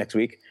coming up next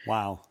week.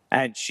 Wow.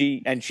 And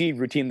she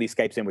routinely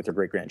Skypes in with her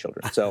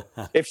great-grandchildren. So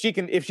if she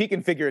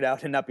can figure it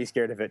out and not be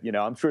scared of it,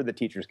 I'm sure the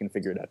teachers can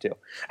figure it out too.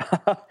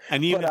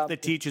 And even if the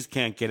teachers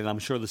can't get it, I'm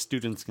sure the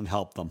students can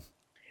help them.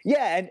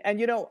 Yeah,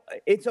 and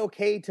it's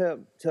okay to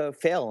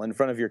fail in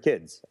front of your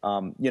kids.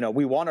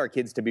 We want our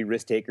kids to be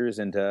risk takers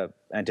and to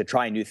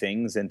try new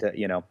things, and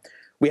to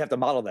we have to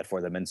model that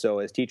for them. And so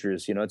as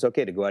teachers, it's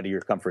okay to go out of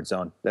your comfort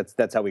zone.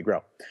 That's how we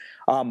grow.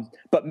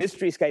 But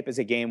Mystery Skype is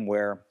a game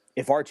where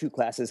if our 2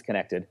 classes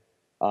connected,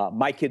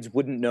 my kids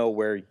wouldn't know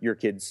where your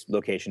kid's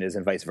location is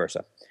and vice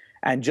versa.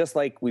 And just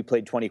like we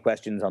played 20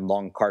 questions on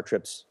long car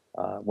trips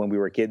when we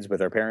were kids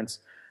with our parents,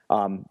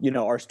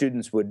 our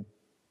students would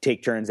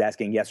take turns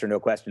asking yes or no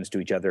questions to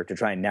each other to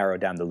try and narrow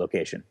down the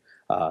location.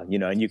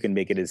 And you can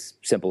make it as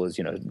simple as,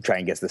 try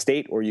and guess the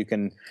state, or you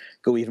can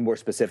go even more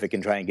specific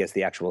and try and guess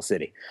the actual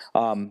city.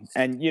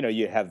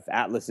 You have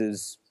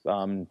atlases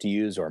to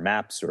use, or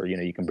maps, or,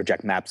 you can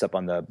project maps up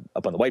on the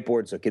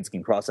whiteboard so kids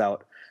can cross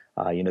out,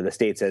 the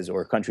states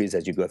or countries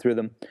as you go through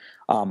them.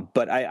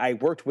 But I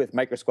worked with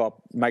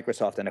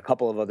Microsoft and a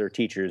couple of other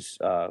teachers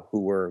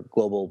who were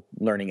global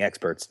learning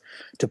experts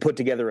to put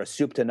together a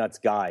soup to nuts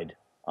guide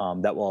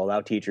that will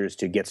allow teachers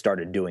to get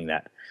started doing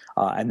that.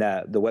 And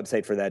the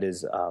website for that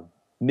is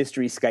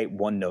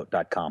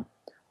mysteryskypeonenote.com.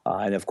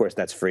 And of course,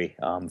 that's free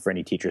for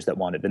any teachers that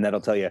want it. And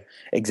that'll tell you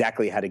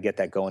exactly how to get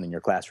that going in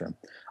your classroom.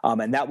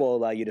 And that will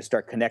allow you to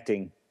start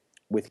connecting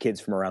with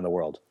kids from around the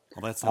world.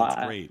 Well, that sounds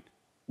great.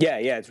 Yeah,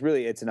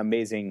 it's an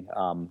amazing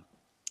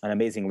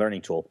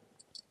learning tool.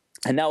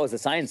 And now as a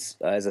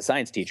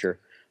science teacher,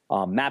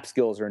 map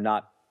skills are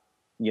not,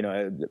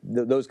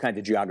 those kinds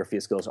of geography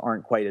skills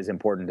aren't quite as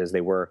important as they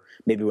were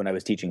maybe when I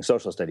was teaching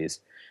social studies.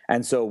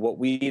 And so what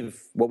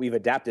we've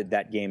adapted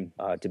that game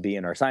to be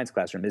in our science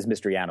classroom is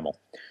mystery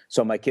animal.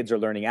 So my kids are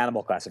learning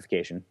animal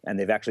classification, and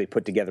they've actually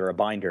put together a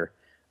binder,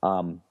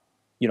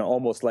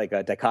 almost like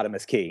a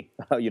dichotomous key,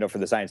 for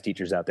the science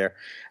teachers out there,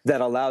 that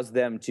allows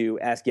them to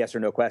ask yes or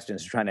no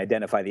questions to try and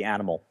identify the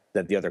animal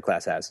that the other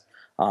class has.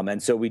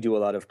 And so we do a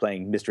lot of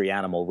playing mystery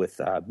animal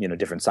with,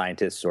 different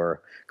scientists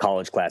or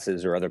college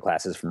classes or other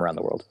classes from around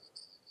the world.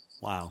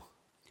 Wow.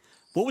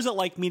 What was it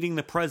like meeting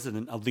the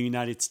President of the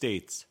United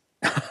States?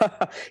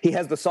 He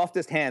has the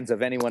softest hands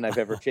of anyone I've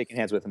ever shaken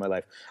hands with in my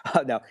life.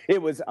 No,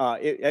 it was,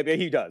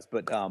 he does,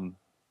 but,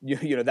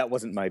 that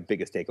wasn't my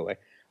biggest takeaway.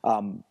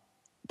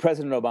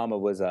 President Obama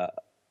was,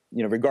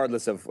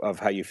 regardless of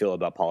how you feel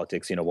about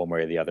politics, one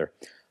way or the other,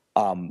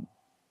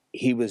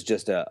 he was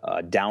just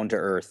a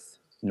down-to-earth,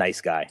 nice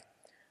guy.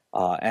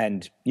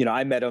 And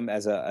I met him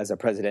as a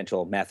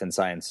presidential math and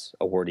science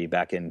awardee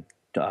back in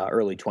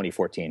early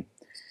 2014.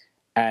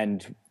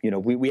 And,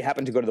 we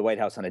happened to go to the White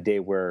House on a day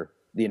where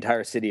the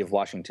entire city of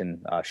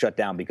Washington shut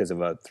down because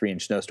of a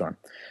 3-inch snowstorm.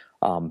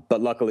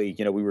 But luckily,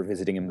 we were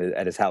visiting him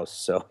at his house,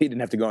 so he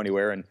didn't have to go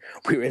anywhere. And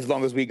as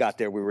long as we got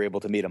there, we were able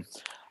to meet him.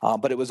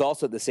 But it was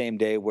also the same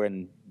day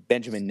when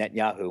Benjamin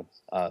Netanyahu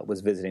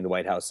was visiting the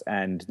White House,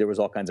 and there was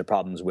all kinds of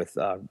problems with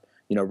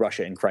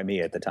Russia and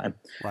Crimea at the time.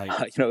 Right.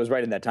 It was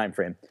right in that time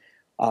frame.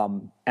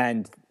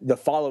 And the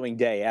following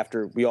day,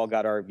 after we all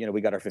got our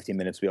 15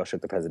 minutes, we all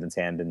shook the president's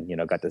hand and,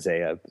 got to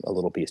say a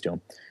little piece to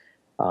him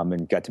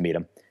and got to meet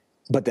him.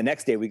 But the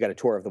next day, we got a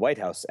tour of the White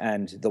House,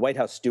 and the White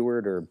House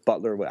steward or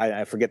butler,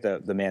 I forget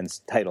the man's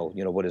title,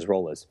 what his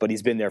role is, but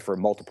he's been there for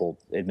multiple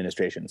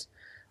administrations.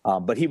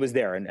 But he was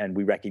there, and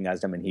we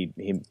recognized him, and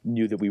he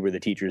knew that we were the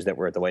teachers that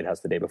were at the White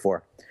House the day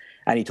before.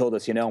 And he told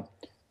us,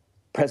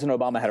 President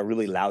Obama had a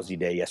really lousy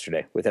day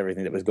yesterday with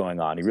everything that was going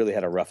on. He really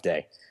had a rough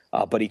day.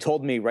 But he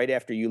told me right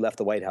after you left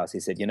the White House, he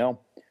said,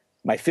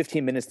 my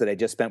 15 minutes that I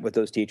just spent with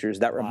those teachers,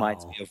 that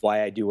reminds me of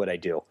why I do what I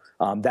do.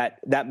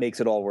 That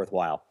makes it all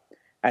worthwhile.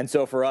 And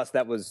so for us,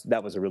 that was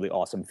a really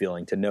awesome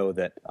feeling to know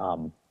that,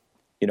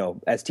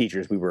 as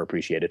teachers, we were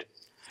appreciated.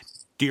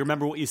 Do you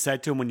remember what you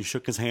said to him when you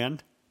shook his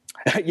hand?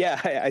 Yeah,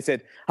 I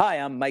said, "Hi,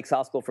 I'm Mike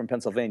Soskil from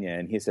Pennsylvania,"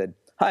 and he said,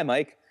 "Hi,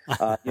 Mike.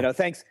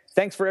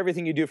 Thanks for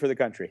everything you do for the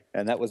country."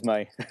 And that was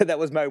my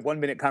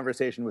 1-minute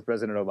conversation with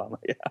President Obama.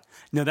 Yeah.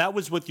 Now that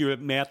was with your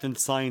math and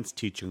science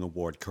teaching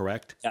award,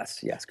 correct?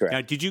 Yes, correct. Now,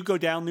 did you go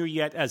down there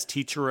yet as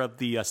teacher of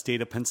the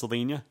state of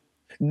Pennsylvania?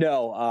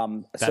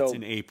 No. That's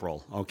in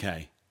April.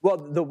 Okay. Well,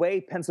 the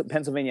way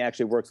Pennsylvania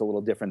actually works a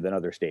little different than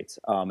other states,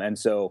 and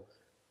so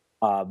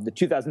the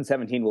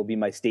 2017 will be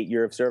my state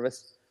year of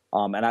service.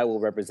 And I will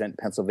represent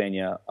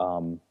Pennsylvania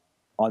on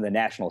the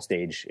national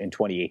stage in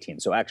 2018.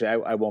 So actually,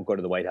 I won't go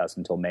to the White House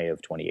until May of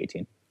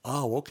 2018.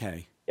 Oh,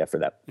 okay. Yeah, for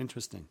that.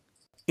 Interesting.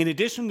 In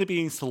addition to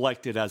being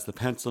selected as the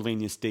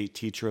Pennsylvania State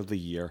Teacher of the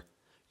Year,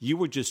 you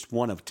were just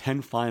one of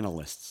 10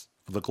 finalists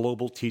for the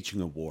Global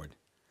Teaching Award.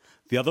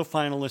 The other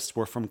finalists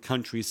were from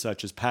countries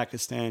such as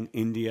Pakistan,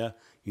 India,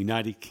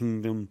 United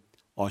Kingdom,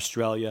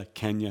 Australia,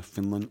 Kenya,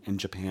 Finland,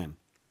 and Japan.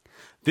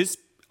 This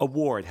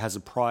award has a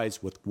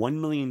prize worth $1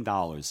 million,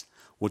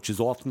 which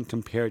is often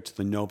compared to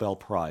the Nobel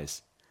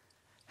Prize.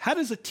 How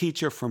does a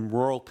teacher from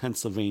rural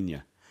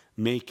Pennsylvania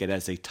make it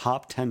as a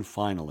top 10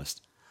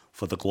 finalist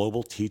for the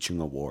Global Teaching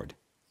Award?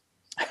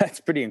 That's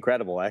pretty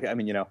incredible. I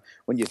mean,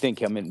 when you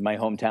think I'm in my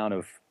hometown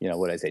of,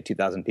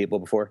 2,000 people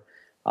before,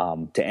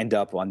 to end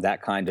up on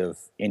that kind of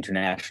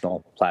international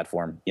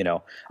platform,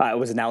 it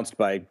was announced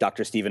by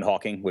Dr. Stephen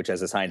Hawking, which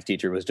as a science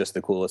teacher was just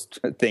the coolest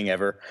thing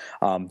ever.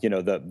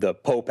 The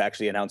Pope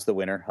actually announced the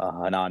winner,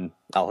 Hanan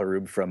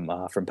al-Harub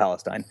from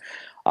Palestine.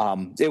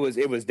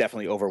 It was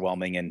definitely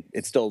overwhelming, and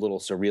it's still a little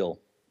surreal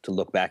to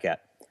look back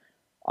at.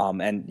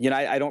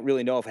 I don't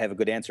really know if I have a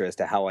good answer as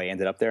to how I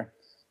ended up there,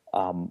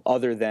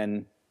 other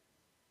than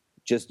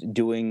just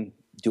doing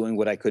doing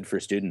what I could for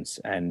students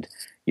and,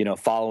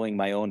 following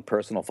my own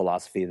personal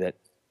philosophy that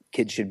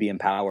kids should be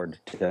empowered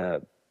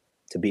to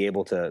be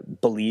able to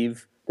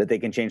believe that they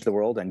can change the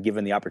world and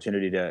given the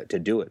opportunity to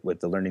do it with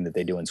the learning that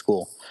they do in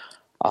school.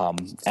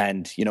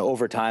 And,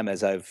 over time,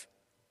 as I've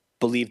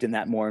believed in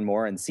that more and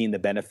more and seen the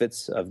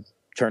benefits of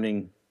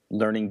turning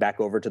learning back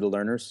over to the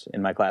learners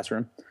in my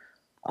classroom,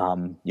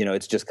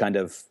 it's just kind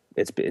of,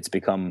 it's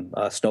become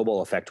a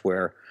snowball effect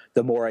where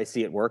the more I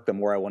see it work, the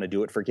more I want to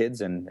do it for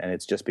kids. And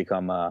it's just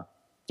become,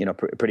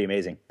 pretty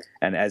amazing.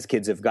 And as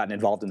kids have gotten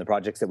involved in the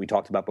projects that we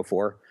talked about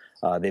before,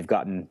 they've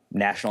gotten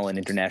national and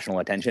international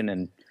attention.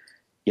 And,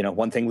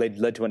 one thing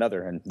led to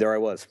another. And there I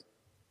was.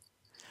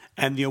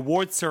 And the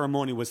award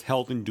ceremony was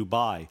held in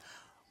Dubai,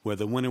 where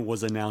the winner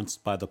was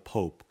announced by the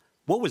Pope.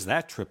 What was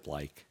that trip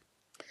like?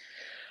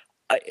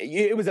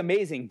 It was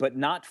amazing, but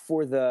not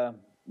for the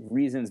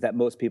reasons that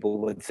most people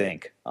would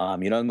think.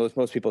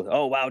 Most people,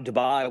 oh wow,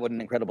 Dubai, what an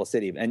incredible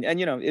city, and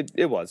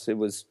it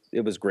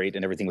was great,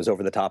 and everything was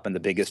over the top and the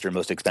biggest or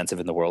most expensive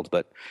in the world.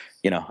 But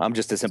I'm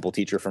just a simple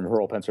teacher from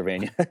rural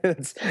Pennsylvania.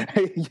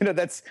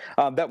 That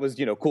was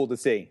cool to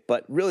see.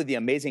 But really, the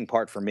amazing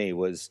part for me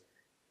was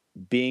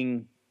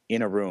being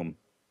in a room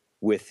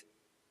with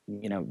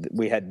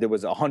there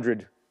was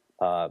 100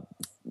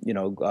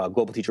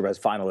 Global Teacher Prize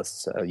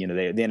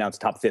finalists. They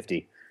announced top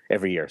 50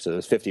 every year. So there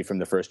was 50 from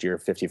the first year,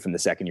 50 from the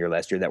second year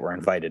last year that were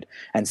invited,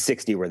 and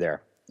 60 were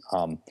there.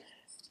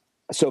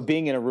 So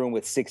being in a room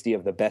with 60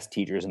 of the best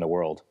teachers in the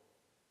world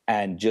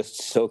and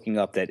just soaking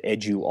up that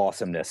edu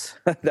awesomeness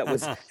that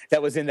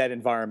was in that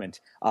environment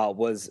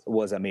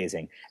was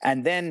amazing.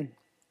 And then,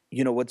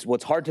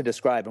 what's hard to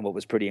describe and what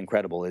was pretty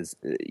incredible is,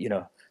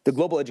 the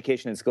Global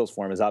Education and Skills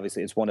Forum is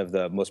obviously, it's one of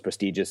the most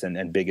prestigious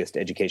and biggest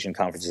education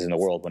conferences in the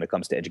world when it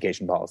comes to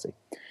education policy.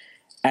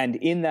 And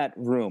in that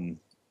room,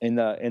 in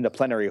the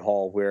plenary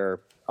hall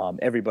where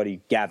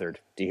everybody gathered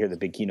to hear the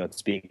big keynote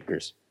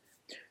speakers,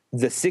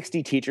 the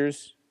 60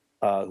 teachers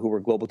who were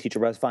Global Teacher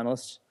Prize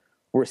finalists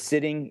were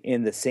sitting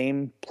in the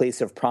same place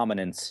of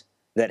prominence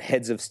that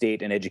heads of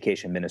state and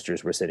education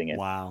ministers were sitting in.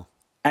 Wow.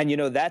 And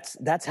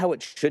that's how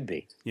it should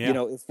be. Yeah.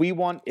 If we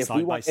want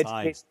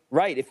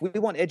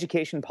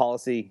education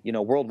policy,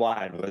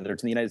 worldwide, whether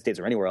it's in the United States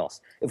or anywhere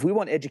else, if we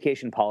want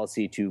education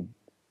policy to,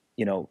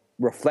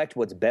 reflect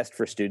what's best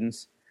for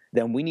students,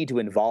 then we need to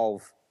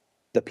involve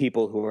the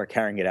people who are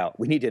carrying it out.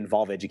 We need to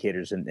involve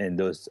educators in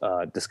those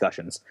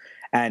discussions.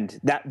 And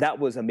that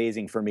was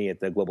amazing for me at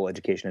the Global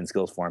Education and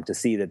Skills Forum to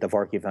see that the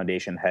Varkey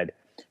Foundation had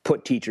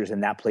put teachers in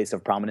that place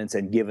of prominence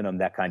and given them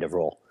that kind of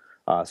role.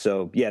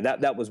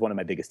 That was one of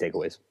my biggest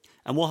takeaways.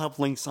 And we'll have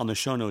links on the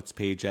show notes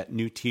page at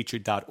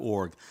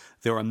newteacher.org.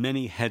 There are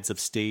many heads of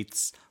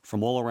states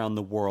from all around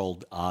the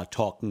world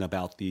talking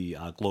about the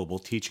Global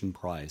Teaching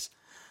Prize.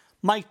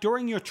 Mike,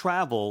 during your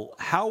travel,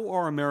 how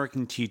are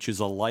American teachers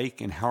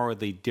alike and how are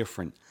they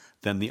different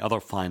than the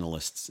other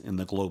finalists in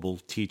the Global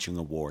Teaching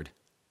Award?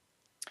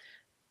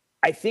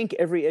 I think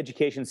every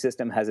education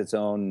system has its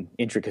own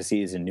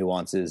intricacies and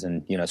nuances,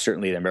 and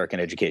certainly the American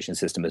education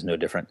system is no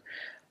different.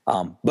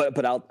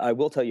 But I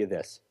will tell you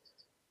this: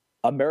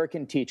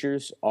 American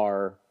teachers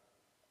are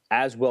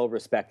as well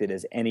respected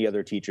as any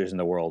other teachers in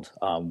the world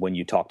when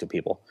you talk to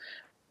people.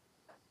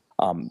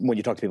 When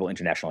you talk to people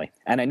internationally,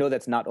 and I know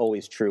that's not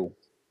always true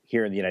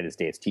here in the United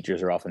States.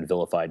 Teachers are often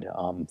vilified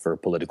for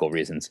political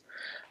reasons,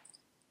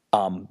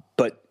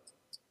 but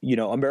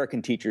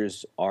American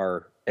teachers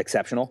are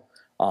exceptional.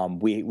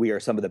 We are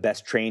some of the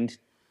best trained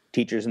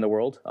teachers in the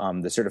world.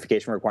 The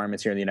certification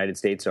requirements here in the United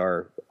States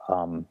are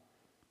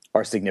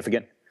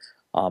significant.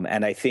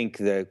 And I think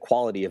the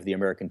quality of the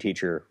American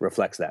teacher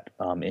reflects that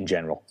in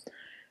general.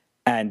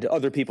 And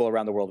other people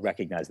around the world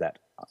recognize that.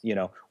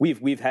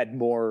 We've had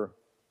more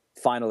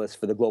finalists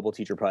for the Global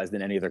Teacher Prize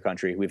than any other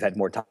country. We've had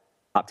more top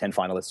 10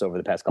 finalists over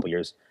the past couple of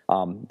years.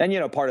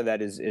 And part of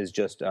that is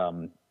just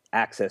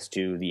access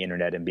to the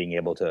internet and being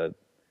able to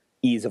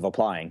ease of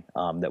applying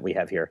that we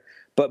have here.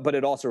 But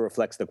it also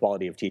reflects the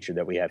quality of teacher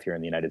that we have here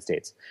in the United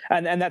States.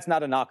 And that's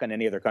not a knock on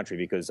any other country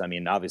because,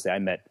 obviously I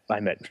met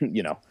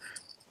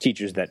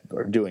teachers that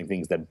are doing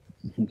things that,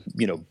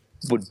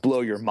 would blow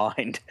your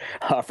mind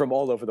from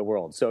all over the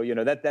world. So,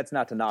 that's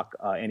not to knock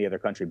any other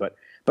country. But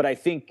I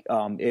think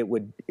it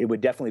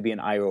would definitely be an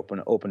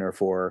eye-opener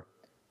for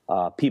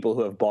people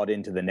who have bought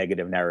into the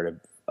negative narrative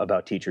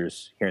about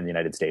teachers here in the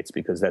United States,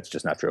 because that's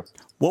just not true.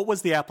 What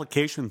was the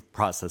application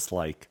process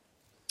like?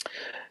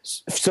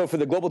 So for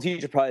the Global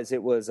Teacher Prize,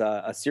 it was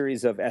a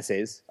series of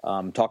essays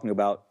talking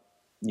about,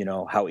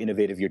 how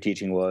innovative your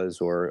teaching was,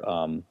 or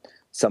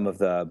some of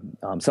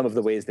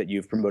the ways that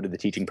you've promoted the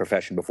teaching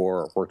profession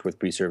before, or worked with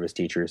pre-service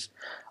teachers.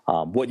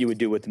 What you would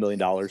do with $1 million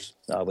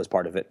was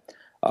part of it.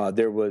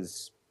 There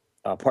was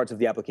parts of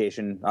the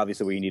application,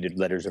 obviously, where you needed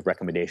letters of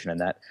recommendation and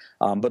that,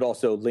 but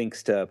also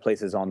links to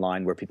places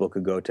online where people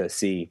could go to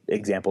see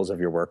examples of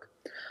your work.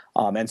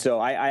 And so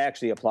I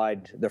actually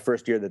applied the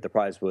first year that the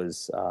prize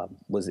was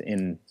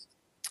in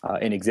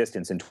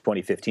existence in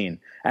 2015,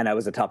 and I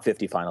was a top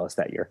 50 finalist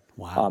that year.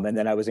 Wow. And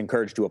then I was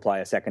encouraged to apply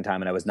a second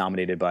time, and I was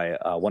nominated by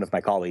one of my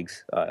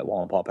colleagues at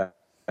Wallenpaupack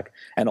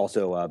and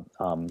also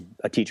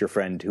a teacher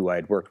friend who I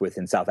had worked with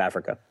in South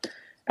Africa.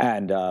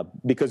 And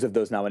because of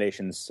those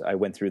nominations, I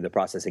went through the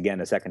process again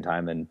a second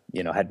time and,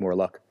 had more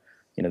luck,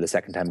 the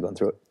second time going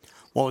through it.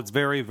 Well, it's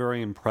very,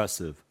 very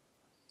impressive.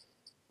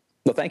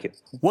 Well, thank you.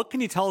 What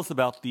can you tell us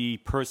about the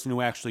person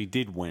who actually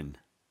did win?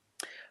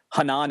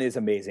 Hanan is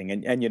amazing.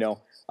 And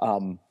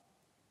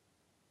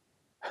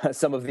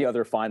some of the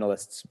other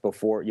finalists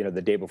before,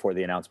 the day before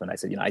the announcement, I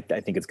said, I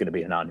think it's going to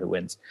be Hanan who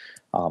wins.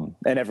 And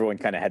everyone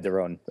kind of had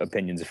their own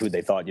opinions of who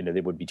they thought,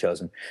 they would be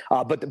chosen.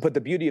 But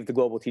the beauty of the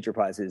Global Teacher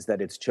Prize is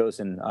that it's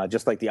chosen,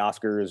 just like the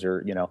Oscars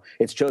or,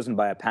 it's chosen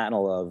by a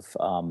panel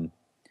of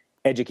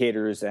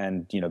educators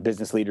and,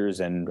 business leaders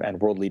and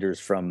world leaders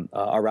from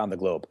around the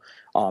globe.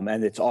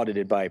 And it's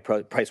audited by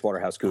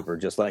PricewaterhouseCoopers,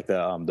 just like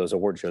those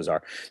award shows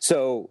are.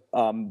 So,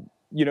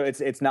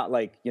 it's not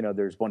like,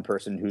 there's one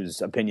person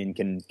whose opinion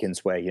can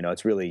sway,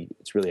 it's really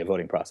a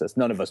voting process.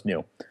 None of us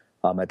knew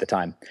at the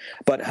time.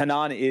 But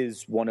Hanan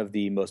is one of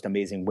the most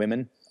amazing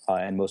women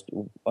and most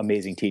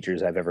amazing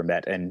teachers I've ever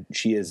met. And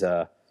she is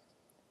a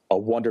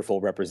wonderful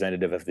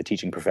representative of the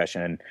teaching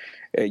profession. And,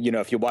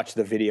 if you watch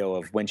the video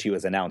of when she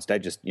was announced, I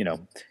just,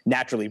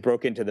 naturally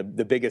broke into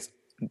the biggest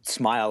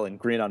smile and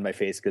grin on my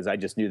face because I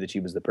just knew that she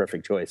was the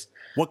perfect choice.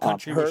 What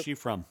country was she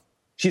from?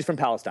 She's from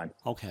Palestine.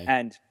 Okay.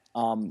 And,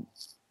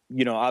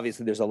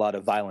 obviously there's a lot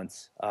of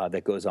violence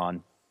that goes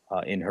on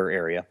in her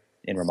area,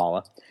 in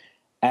Ramallah.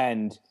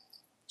 And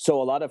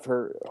so a lot of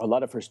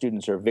her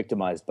students are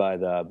victimized by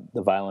the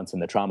violence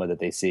and the trauma that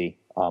they see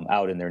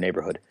out in their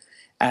neighborhood.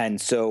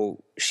 And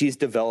so she's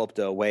developed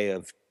a way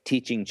of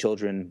teaching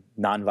children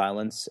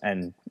nonviolence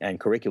and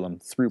curriculum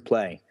through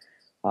play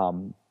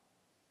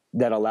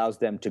that allows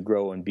them to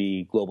grow and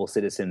be global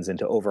citizens and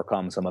to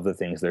overcome some of the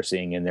things they're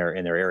seeing in their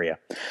area.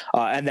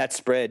 And that's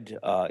spread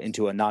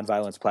into a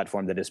nonviolence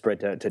platform that is spread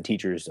to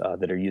teachers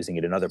that are using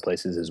it in other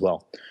places as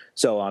well.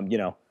 So,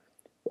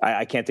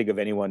 I can't think of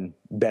anyone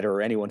better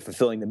or anyone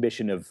fulfilling the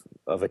mission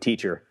of a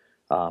teacher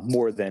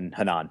more than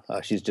Hanan.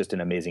 She's just an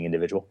amazing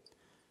individual.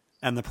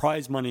 And the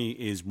prize money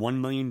is $1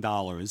 million.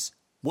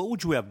 What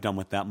would you have done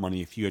with that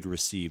money if you had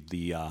received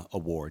the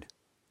award?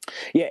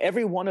 Yeah,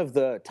 every one of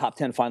the top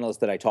 10 finalists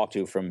that I talked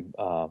to from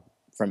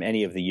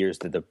any of the years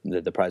that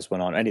the prize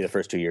went on, any of the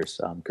first 2 years,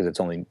 because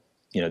it's only,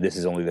 this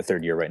is only the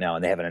third year right now,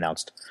 and they haven't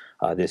announced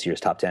this year's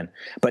top 10.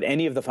 But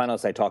any of the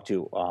finalists I talked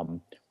to,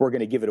 we're going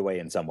to give it away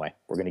in some way.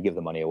 We're going to give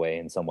the money away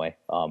in some way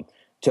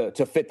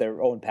to fit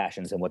their own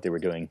passions and what they were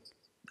doing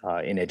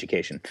in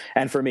education.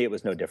 And for me, it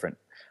was no different.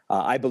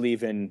 I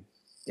believe in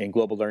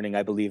global learning.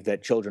 I believe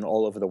that children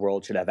all over the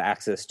world should have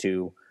access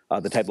to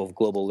the type of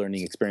global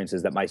learning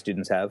experiences that my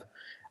students have.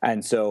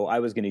 And so I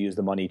was going to use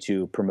the money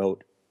to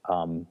promote,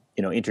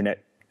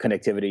 internet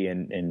connectivity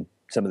in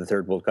some of the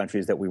third world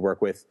countries that we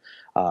work with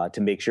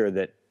to make sure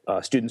that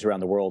students around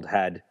the world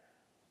had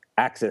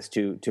access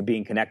to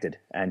being connected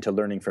and to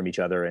learning from each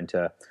other and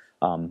to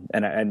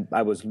and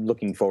I was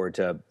looking forward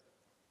to,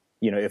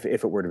 if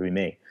it were to be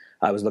me,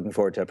 I was looking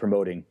forward to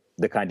promoting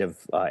the kind of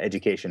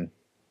education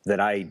that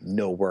I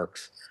know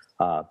works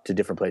to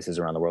different places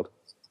around the world.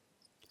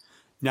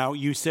 Now,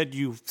 you said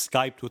you've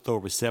Skyped with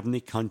over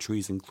 70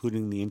 countries,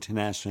 including the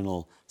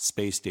International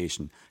Space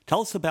Station.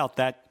 Tell us about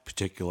that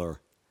particular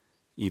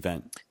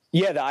event.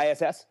 Yeah, the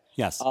ISS.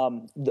 Yes.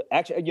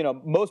 Actually,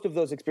 most of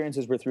those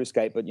experiences were through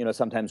Skype, but,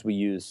 sometimes we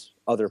use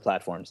other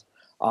platforms.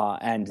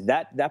 And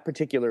that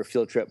particular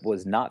field trip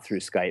was not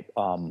through Skype.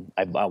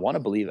 I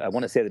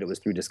want to say that it was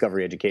through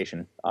Discovery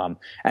Education,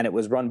 and it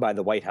was run by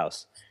the White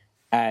House.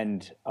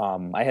 And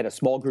I had a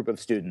small group of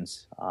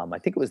students. I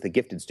think it was the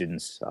gifted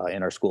students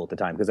in our school at the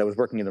time, because I was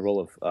working in the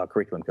role of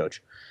curriculum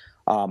coach,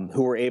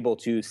 who were able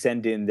to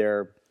send in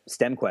their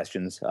STEM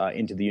questions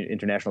into the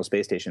International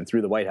Space Station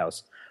through the White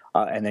House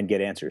and then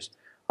get answers.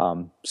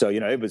 So,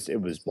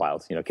 it was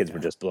wild. Kids were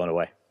just blown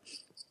away.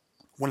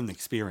 What an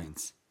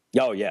experience.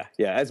 Oh, yeah.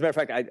 Yeah. As a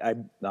matter of fact,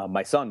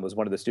 my son was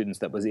one of the students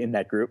that was in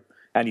that group,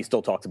 and he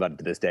still talks about it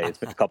to this day. It's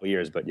been a couple of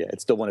years, but yeah,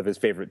 it's still one of his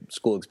favorite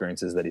school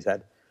experiences that he's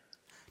had.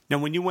 Now,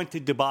 when you went to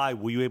Dubai,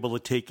 were you able to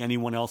take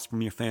anyone else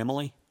from your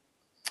family?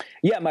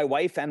 Yeah, my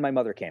wife and my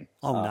mother came.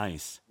 Oh,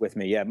 nice. With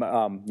me, yeah.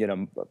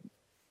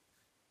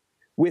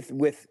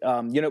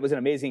 It was an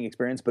amazing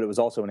experience, but it was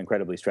also an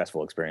incredibly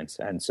stressful experience.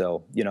 And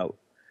so,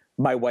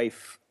 my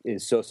wife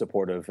is so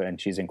supportive, and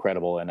she's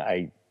incredible, and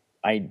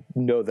I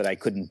know that I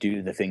couldn't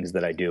do the things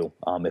that I do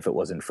if it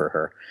wasn't for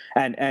her.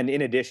 And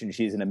in addition,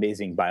 she's an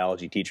amazing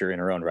biology teacher in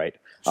her own right.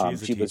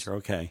 She's a teacher,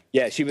 okay.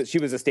 Yeah, she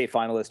was a state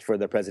finalist for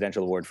the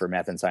Presidential Award for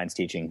Math and Science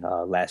Teaching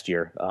last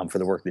year for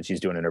the work that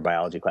she's doing in her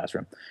biology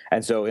classroom.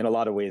 And so in a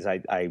lot of ways,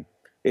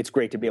 it's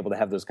great to be able to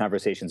have those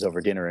conversations over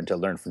dinner and to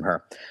learn from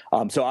her.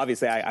 So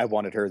obviously, I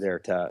wanted her there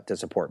to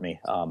support me.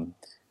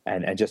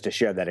 And just to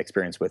share that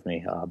experience with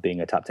me,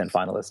 being a top 10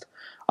 finalist.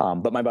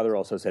 But my mother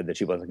also said that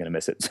she wasn't going to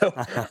miss it. So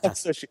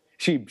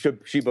she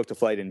booked a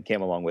flight and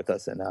came along with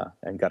us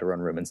and got her own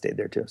room and stayed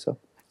there too. So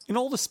in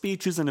all the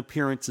speeches and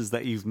appearances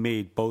that you've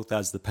made, both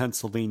as the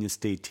Pennsylvania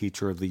State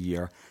Teacher of the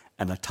Year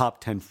and a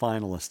top 10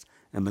 finalist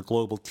and the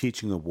Global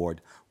Teaching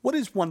Award. What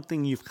is one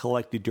thing you've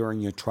collected during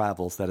your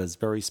travels that has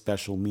very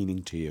special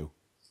meaning to you?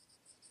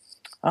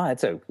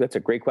 That's a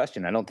great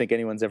question. I don't think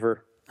anyone's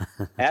ever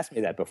asked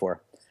me that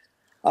before.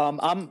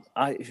 I'm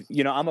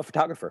a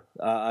photographer.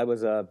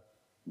 I'm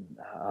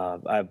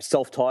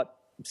self-taught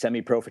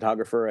semi-pro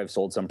photographer. I've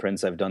sold some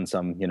prints. I've done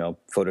some,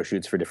 photo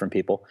shoots for different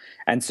people.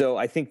 And so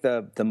I think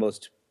the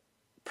most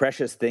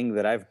precious thing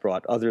that I've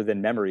brought, other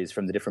than memories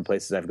from the different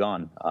places I've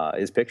gone,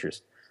 is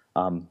pictures.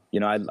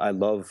 I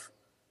love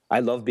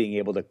being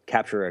able to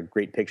capture a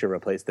great picture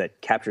of a place that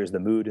captures the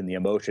mood and the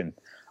emotion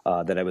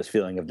that I was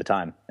feeling of the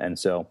time. And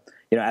so,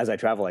 as I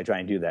travel, I try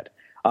and do that.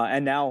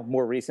 And now,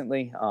 more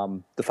recently,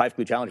 the 5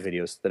 Clue Challenge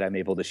videos that I'm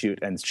able to shoot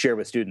and share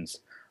with students.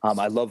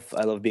 I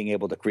love being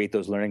able to create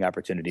those learning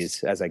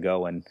opportunities as I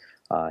go and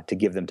to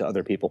give them to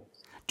other people.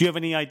 Do you have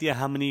any idea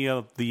how many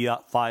of the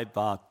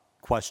 5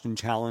 question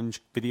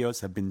challenge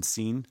videos have been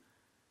seen?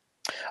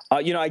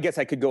 I guess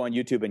I could go on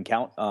YouTube and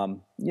count.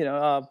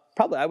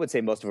 Probably I would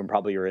say most of them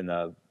probably are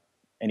in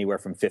anywhere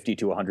from 50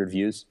 to 100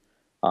 views.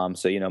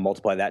 So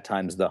multiply that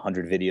times the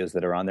 100 videos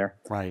that are on there.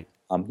 Right.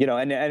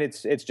 And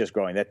it's just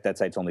growing. That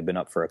site's only been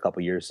up for a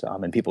couple years,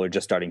 and people are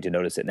just starting to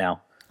notice it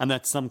now. And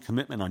that's some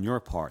commitment on your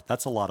part.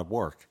 That's a lot of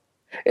work.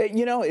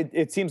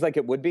 It seems like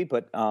it would be,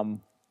 but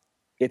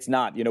it's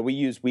not. We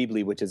use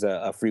Weebly, which is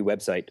a free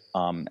website,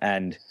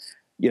 and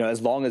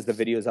as long as the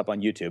video is up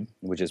on YouTube,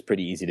 which is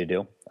pretty easy to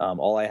do,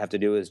 all I have to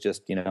do is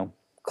just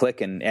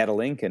click and add a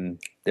link, and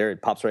there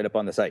it pops right up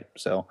on the site.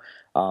 So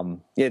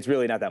it's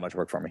really not that much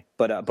work for me,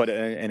 but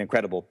an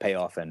incredible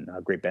payoff and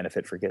a great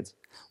benefit for kids.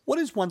 What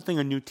is one thing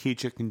a new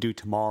teacher can do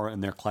tomorrow in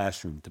their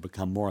classroom to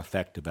become more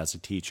effective as a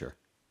teacher?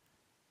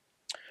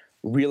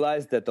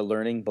 Realize that the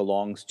learning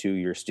belongs to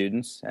your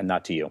students and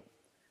not to you.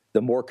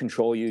 The more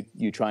control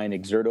you try and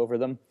exert over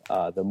them,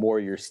 the more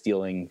you're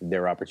stealing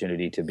their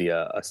opportunity to be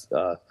a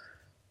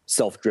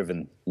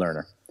self-driven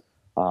learner.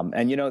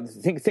 And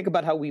think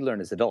about how we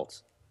learn as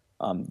adults.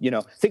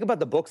 Think about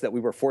the books that we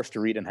were forced to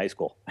read in high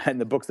school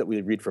and the books that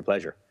we read for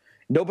pleasure.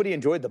 Nobody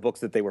enjoyed the books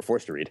that they were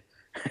forced to read.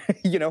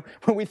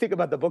 When we think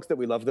about the books that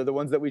we love, they're the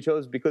ones that we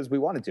chose because we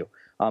wanted to,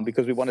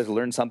 because we wanted to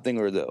learn something,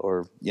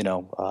 or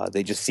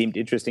they just seemed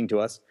interesting to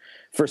us.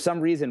 For some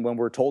reason, when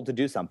we're told to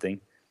do something,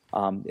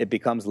 it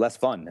becomes less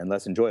fun and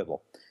less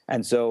enjoyable.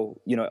 And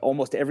so,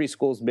 almost every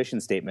school's mission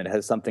statement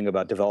has something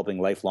about developing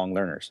lifelong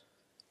learners.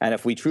 And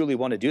if we truly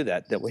want to do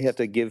that, then we have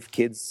to give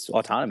kids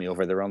autonomy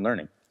over their own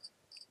learning.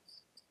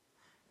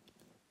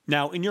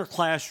 Now, in your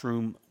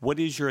classroom, what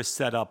is your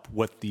setup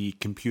with the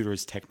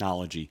computers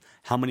technology?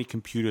 How many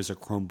computers or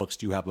Chromebooks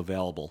do you have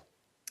available?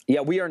 Yeah,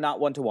 we are not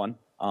one-to-one,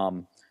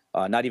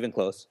 not even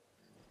close.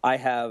 I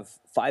have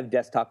 5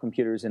 desktop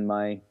computers in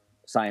my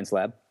science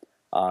lab,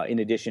 in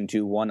addition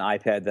to 1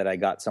 iPad that I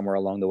got somewhere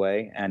along the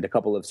way and a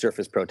couple of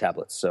Surface Pro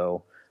tablets.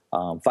 So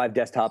 5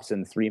 desktops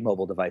and 3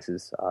 mobile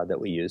devices that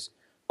we use.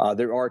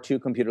 There are 2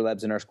 computer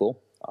labs in our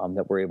school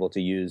that we're able to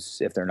use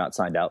if they're not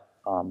signed out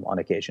on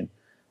occasion.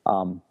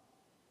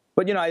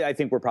 But, I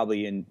think we're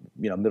probably in,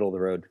 middle of the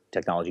road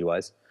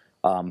technology-wise.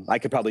 I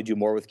could probably do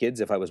more with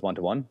kids if I was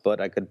one-to-one, but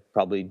I could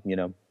probably,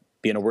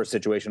 be in a worse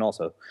situation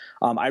also.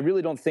 I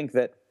really don't think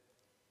that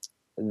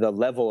the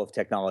level of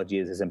technology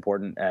is as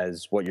important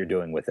as what you're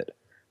doing with it.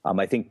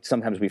 I think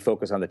sometimes we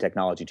focus on the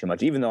technology too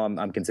much, even though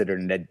I'm considered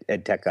an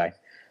ed tech guy.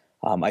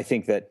 I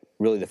think that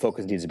really the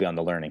focus needs to be on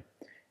the learning.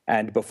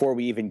 And before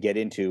we even get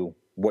into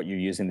what you're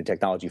using the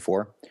technology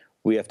for,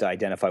 we have to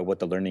identify what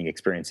the learning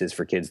experience is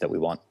for kids that we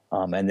want,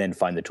 and then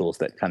find the tools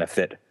that kind of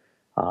fit,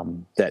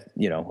 that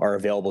are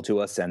available to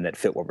us and that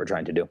fit what we're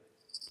trying to do.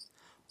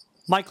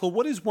 Michael,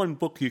 what is one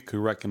book you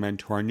could recommend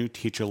to our new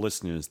teacher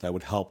listeners that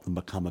would help them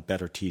become a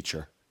better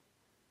teacher?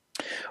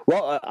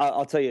 Well,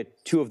 I'll tell you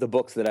 2 of the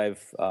books that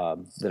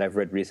I've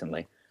read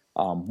recently.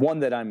 One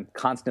that I'm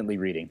constantly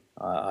reading.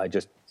 I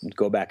just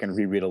go back and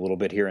reread a little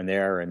bit here and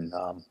there, and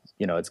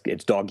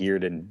it's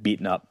dog-eared and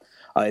beaten up.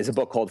 Is a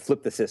book called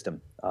Flip the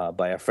System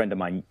by a friend of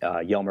mine,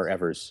 Jelmer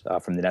Evers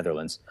from the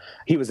Netherlands.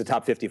 He was a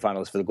top 50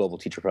 finalist for the Global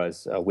Teacher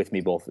Prize with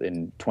me both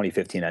in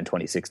 2015 and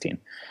 2016.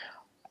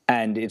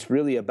 And it's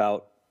really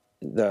about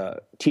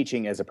the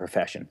teaching as a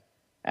profession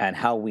and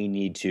how we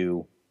need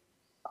to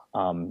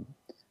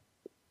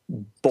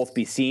both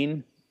be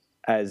seen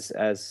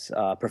as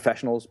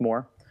professionals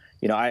more.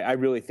 I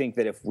really think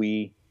that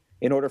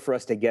in order for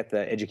us to get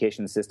the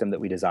education system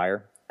that we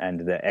desire and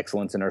the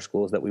excellence in our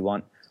schools that we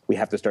want, we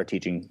have to start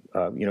treating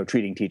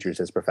teachers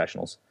as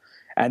professionals.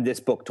 And this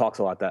book talks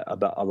a lot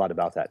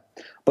about that.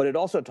 But it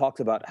also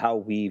talks about how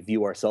we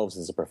view ourselves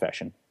as a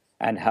profession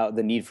and how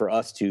the need for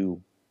us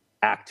to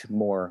act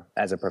more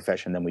as a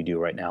profession than we do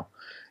right now.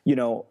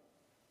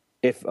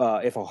 If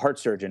a heart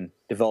surgeon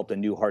developed a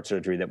new heart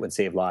surgery that would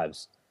save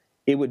lives,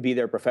 it would be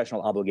their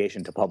professional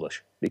obligation to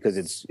publish because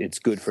it's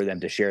good for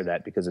them to share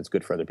that because it's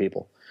good for other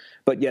people.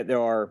 But yet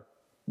there are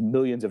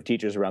millions of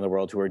teachers around the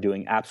world who are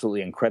doing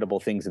absolutely incredible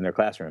things in their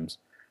classrooms,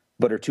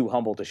 but are too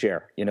humble to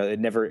share. It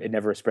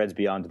never spreads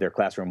beyond their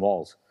classroom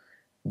walls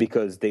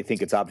because they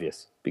think it's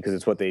obvious, because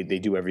it's what they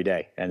do every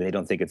day, and they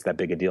don't think it's that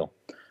big a deal.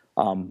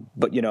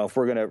 But, if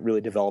we're going to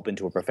really develop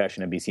into a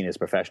profession and be seen as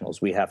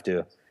professionals, we have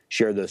to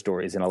share those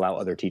stories and allow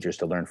other teachers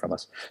to learn from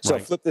us. So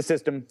Right. Flip the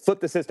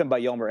System by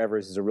Yelmer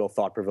Evers is a real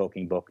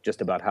thought-provoking book just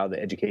about how the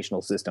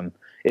educational system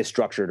is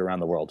structured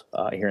around the world,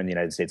 here in the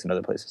United States and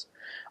other places.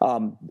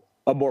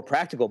 A more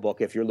practical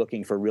book, if you're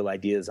looking for real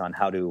ideas on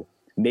how to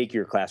make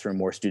your classroom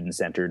more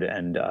student-centered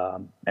and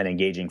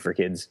engaging for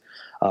kids,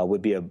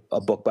 would be a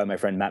book by my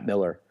friend Matt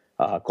Miller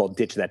called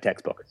Ditch That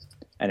Textbook.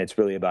 And it's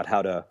really about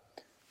how to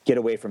get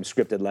away from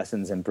scripted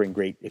lessons and bring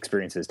great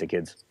experiences to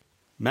kids.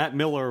 Matt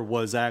Miller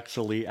was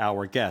actually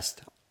our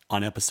guest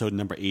on episode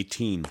number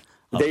 18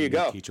 of There you the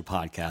New go. Teacher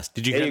Podcast.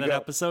 Did you There hear you that go.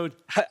 episode?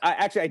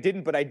 I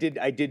didn't, but I did.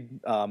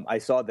 I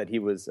saw that he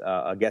was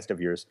a guest of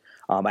yours.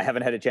 I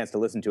haven't had a chance to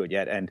listen to it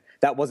yet, and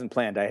that wasn't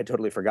planned. I had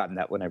totally forgotten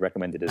that when I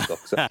recommended his book.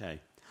 So. Okay.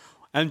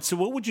 And so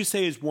what would you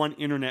say is one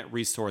internet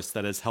resource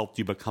that has helped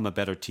you become a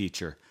better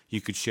teacher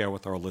you could share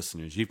with our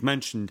listeners? You've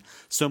mentioned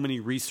so many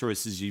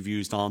resources you've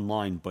used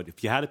online, but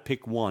if you had to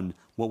pick one,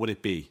 what would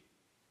it be?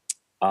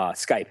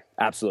 Skype,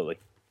 absolutely.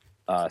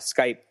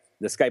 Skype,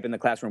 the Skype in the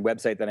Classroom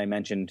website that I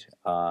mentioned,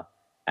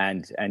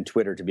 and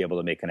Twitter to be able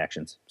to make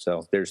connections.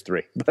 So there's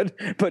three, but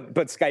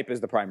Skype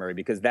is the primary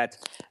because that's,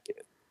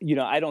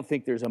 I don't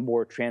think there's a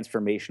more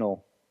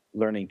transformational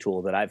learning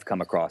tool that I've come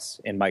across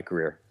in my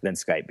career than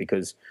Skype,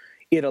 because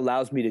it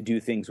allows me to do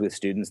things with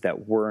students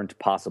that weren't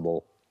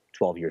possible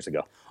 12 years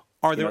ago.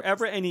 Are there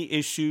ever any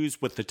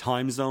issues with the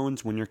time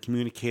zones when you're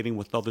communicating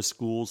with other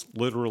schools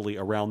literally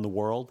around the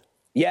world?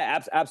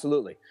 Yeah,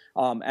 absolutely.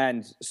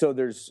 And so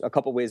there's a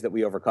couple ways that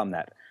we overcome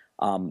that.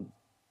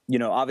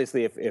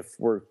 Obviously, if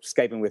we're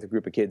Skyping with a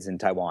group of kids in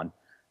Taiwan,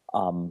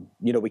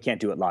 we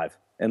can't do it live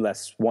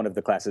unless one of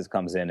the classes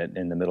comes in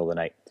the middle of the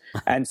night.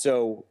 And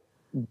so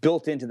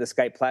built into the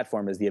Skype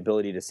platform is the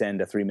ability to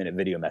send a 3-minute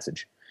video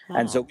message. Oh.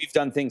 And so we've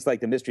done things like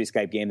the mystery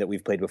Skype game that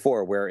we've played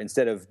before, where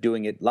instead of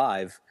doing it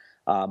live,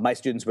 my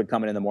students would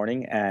come in the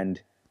morning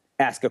and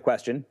ask a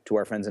question to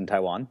our friends in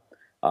Taiwan.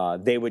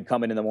 They would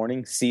come in the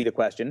morning, see the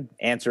question,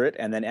 answer it,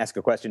 and then ask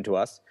a question to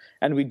us.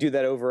 And we'd do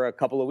that over a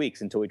couple of weeks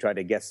until we try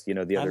to guess, the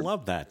other. I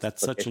love that.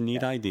 That's such a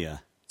neat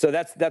idea. So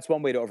that's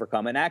one way to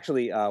overcome. And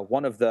actually,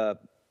 one of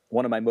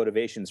my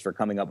motivations for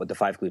coming up with the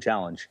 5-clue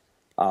challenge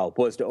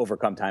was to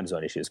overcome time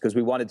zone issues, because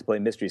we wanted to play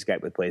mystery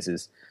Skype with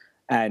places,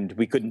 and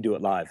we couldn't do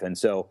it live. And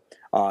so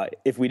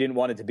if we didn't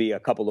want it to be a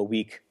couple of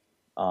week,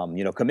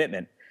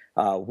 commitment,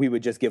 we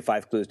would just give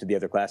 5 clues to the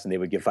other class, and they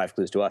would give 5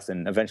 clues to us.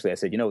 And eventually I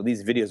said,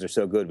 these videos are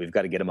so good, we've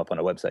got to get them up on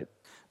a website.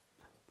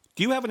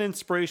 Do you have an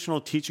inspirational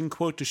teaching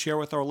quote to share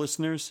with our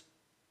listeners?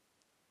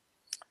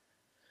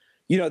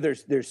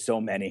 There's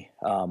so many.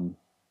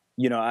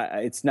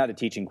 It's not a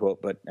teaching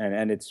quote, but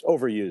and it's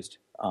overused.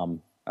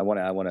 I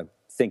want to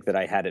think that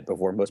I had it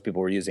before most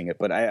people were using it,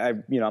 but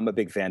I'm a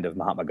big fan of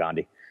Mahatma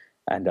Gandhi,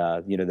 and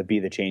the be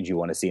the change you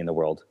want to see in the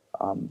world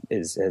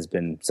has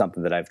been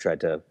something that I've tried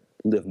to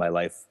live my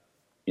life,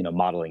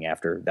 modeling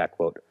after that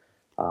quote.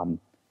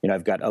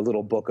 I've got a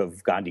little book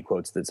of Gandhi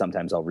quotes that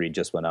sometimes I'll read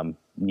just when I'm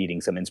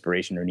needing some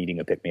inspiration or needing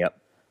a pick me up.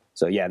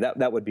 So yeah,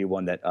 that would be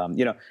one that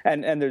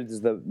and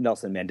there's the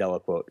Nelson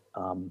Mandela quote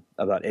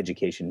about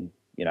education.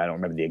 I don't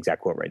remember the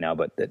exact quote right now,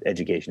 but that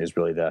education is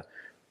really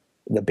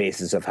the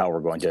basis of how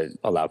we're going to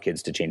allow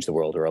kids to change the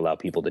world, or allow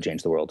people to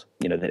change the world.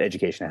 That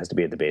education has to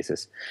be at the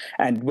basis.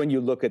 And when you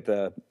look at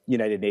the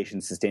United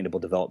Nations Sustainable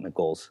Development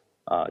Goals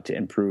to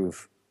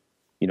improve,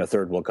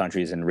 third world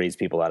countries and raise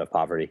people out of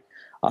poverty,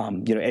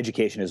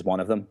 education is one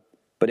of them.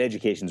 But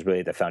education is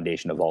really the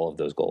foundation of all of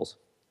those goals.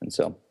 And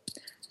so,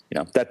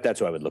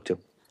 that's what I would look to.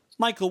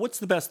 Michael, what's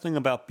the best thing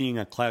about being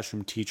a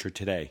classroom teacher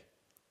today?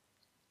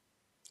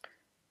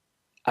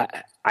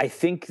 I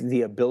think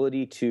the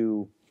ability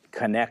to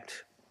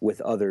connect with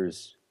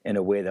others in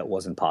a way that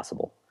wasn't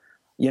possible.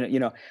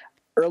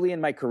 Early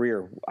in my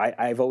career,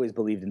 I've always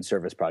believed in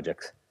service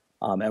projects.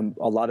 And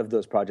a lot of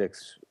those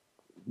projects,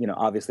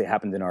 obviously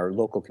happened in our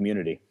local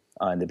community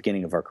in the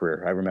beginning of our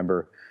career. I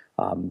remember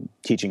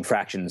teaching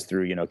fractions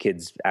through,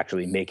 kids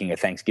actually making a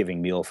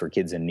Thanksgiving meal for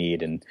kids in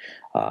need, and,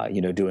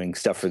 doing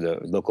stuff for the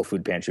local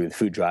food pantry with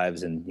food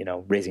drives, and,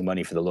 raising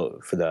money for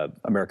the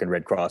American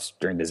Red Cross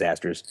during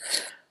disasters.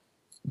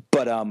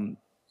 But,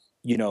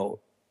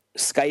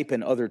 Skype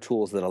and other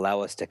tools that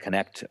allow us to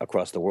connect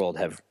across the world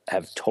have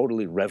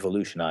totally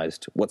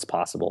revolutionized what's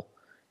possible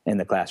in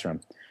the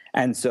classroom.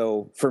 And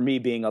so for me,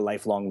 being a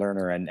lifelong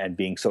learner and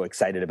being so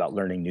excited about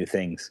learning new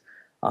things,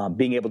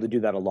 being able to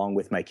do that along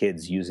with my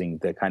kids using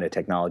the kind of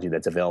technology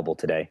that's available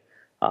today,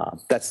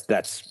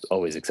 that's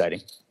always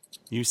exciting.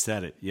 You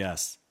said it,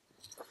 yes.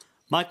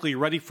 Michael, you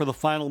ready for the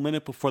final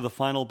minute before the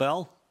final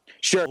bell?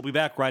 Sure. We'll be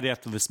back right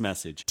after this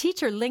message.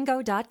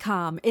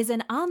 TeacherLingo.com is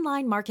an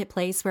online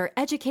marketplace where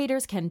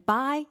educators can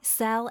buy,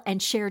 sell,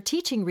 and share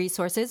teaching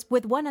resources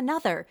with one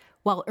another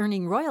while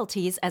earning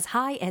royalties as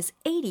high as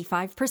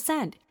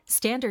 85%.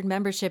 Standard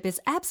membership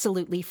is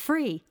absolutely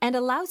free and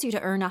allows you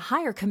to earn a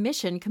higher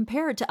commission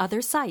compared to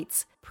other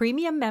sites.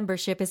 Premium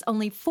membership is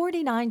only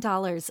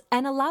 $49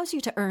 and allows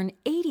you to earn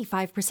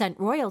 85%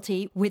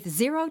 royalty with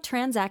 0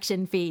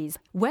 transaction fees.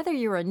 Whether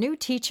you're a new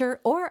teacher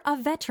or a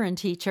veteran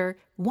teacher,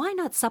 why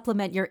not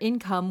supplement your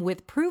income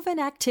with proven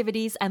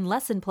activities and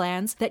lesson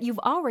plans that you've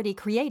already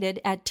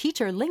created at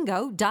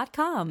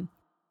teacherlingo.com?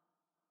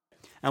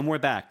 And we're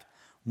back.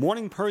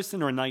 Morning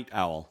person or night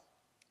owl?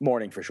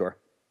 Morning for sure.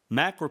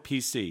 Mac or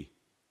PC?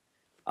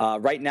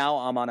 Right now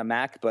I'm on a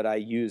Mac, but I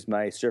use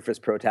my Surface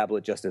Pro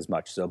tablet just as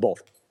much, so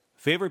both.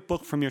 Favorite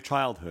book from your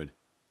childhood?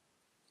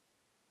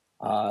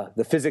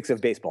 The Physics of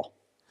Baseball.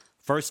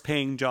 First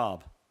paying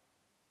job?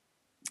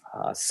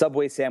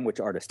 Subway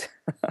sandwich artist.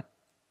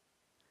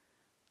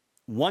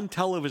 One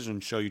television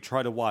show you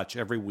try to watch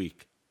every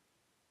week?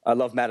 I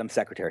love Madam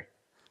Secretary.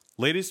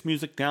 Latest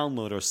music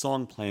download or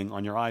song playing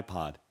on your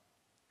iPod?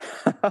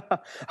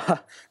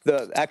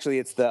 Actually,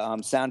 it's the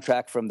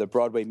soundtrack from the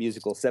Broadway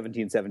musical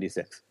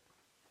 1776.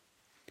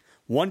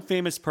 One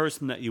famous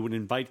person that you would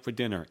invite for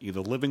dinner,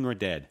 either living or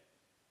dead?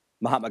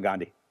 Mahatma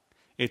Gandhi.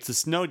 It's a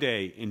snow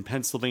day in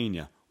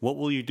Pennsylvania. What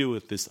will you do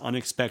with this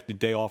unexpected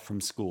day off from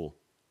school?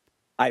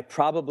 I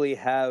probably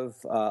have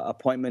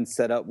appointments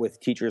set up with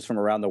teachers from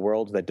around the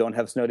world that don't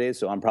have snow days,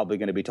 so I'm probably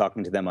going to be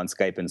talking to them on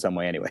Skype in some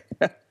way anyway.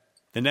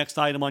 The next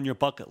item on your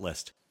bucket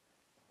list?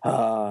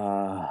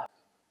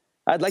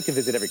 I'd like to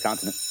visit every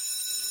continent.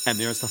 And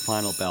there's the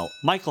final bell.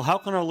 Michael, how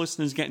can our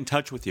listeners get in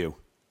touch with you?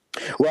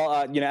 Well,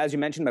 as you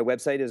mentioned, my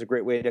website is a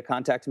great way to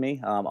contact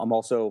me. I'm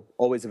also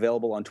always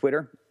available on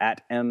Twitter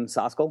at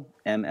 @msoskil,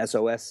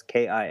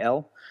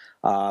 MSOSKIL.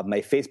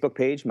 My Facebook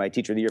page, my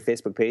Teacher of the Year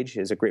Facebook page,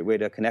 is a great way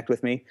to connect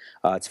with me.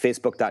 It's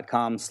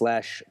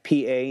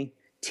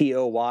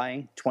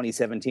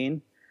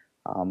facebook.com/PATOY2017.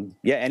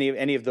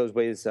 Any of those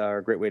ways are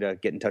a great way to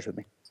get in touch with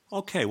me.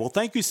 Okay, well,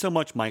 thank you so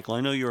much, Michael.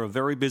 I know you're a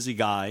very busy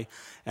guy,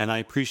 and I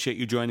appreciate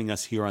you joining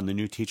us here on the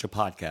New Teacher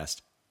Podcast.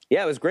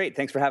 Yeah, it was great.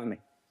 Thanks for having me.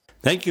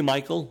 Thank you,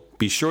 Michael.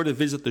 Be sure to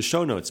visit the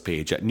show notes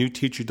page at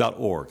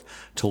newteacher.org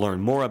to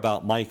learn more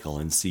about Michael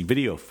and see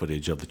video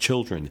footage of the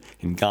children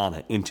in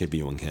Ghana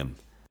interviewing him.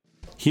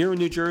 Here in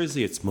New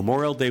Jersey, it's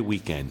Memorial Day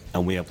weekend,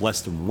 and we have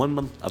less than 1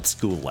 month of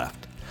school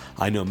left.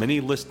 I know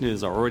many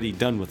listeners are already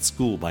done with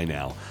school by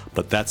now,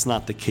 but that's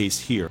not the case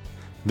here.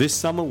 This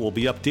summer, we'll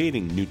be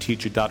updating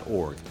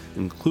newteacher.org,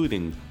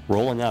 including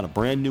rolling out a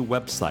brand new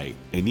website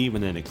and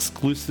even an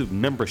exclusive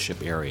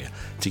membership area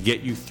to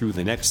get you through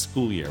the next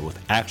school year with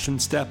action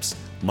steps,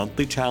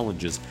 monthly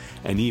challenges,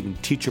 and even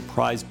teacher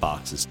prize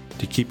boxes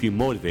to keep you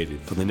motivated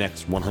for the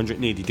next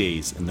 180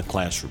 days in the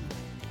classroom.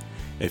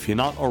 If you're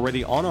not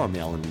already on our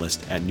mailing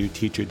list at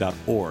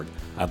newteacher.org,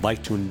 I'd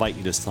like to invite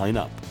you to sign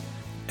up,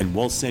 and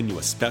we'll send you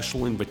a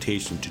special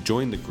invitation to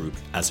join the group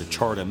as a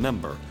charter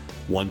member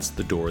once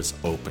the doors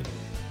open.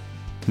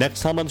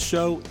 Next time on the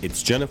show,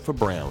 it's Jennifer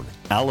Brown,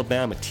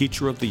 Alabama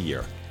Teacher of the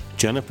Year.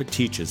 Jennifer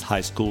teaches high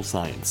school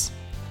science.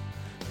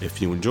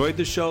 If you enjoyed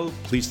the show,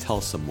 please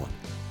tell someone.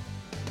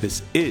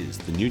 This is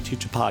the New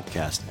Teacher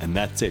Podcast, and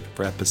that's it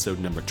for episode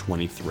number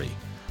 23.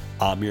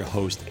 I'm your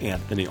host,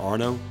 Anthony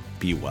Arno.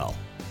 Be well.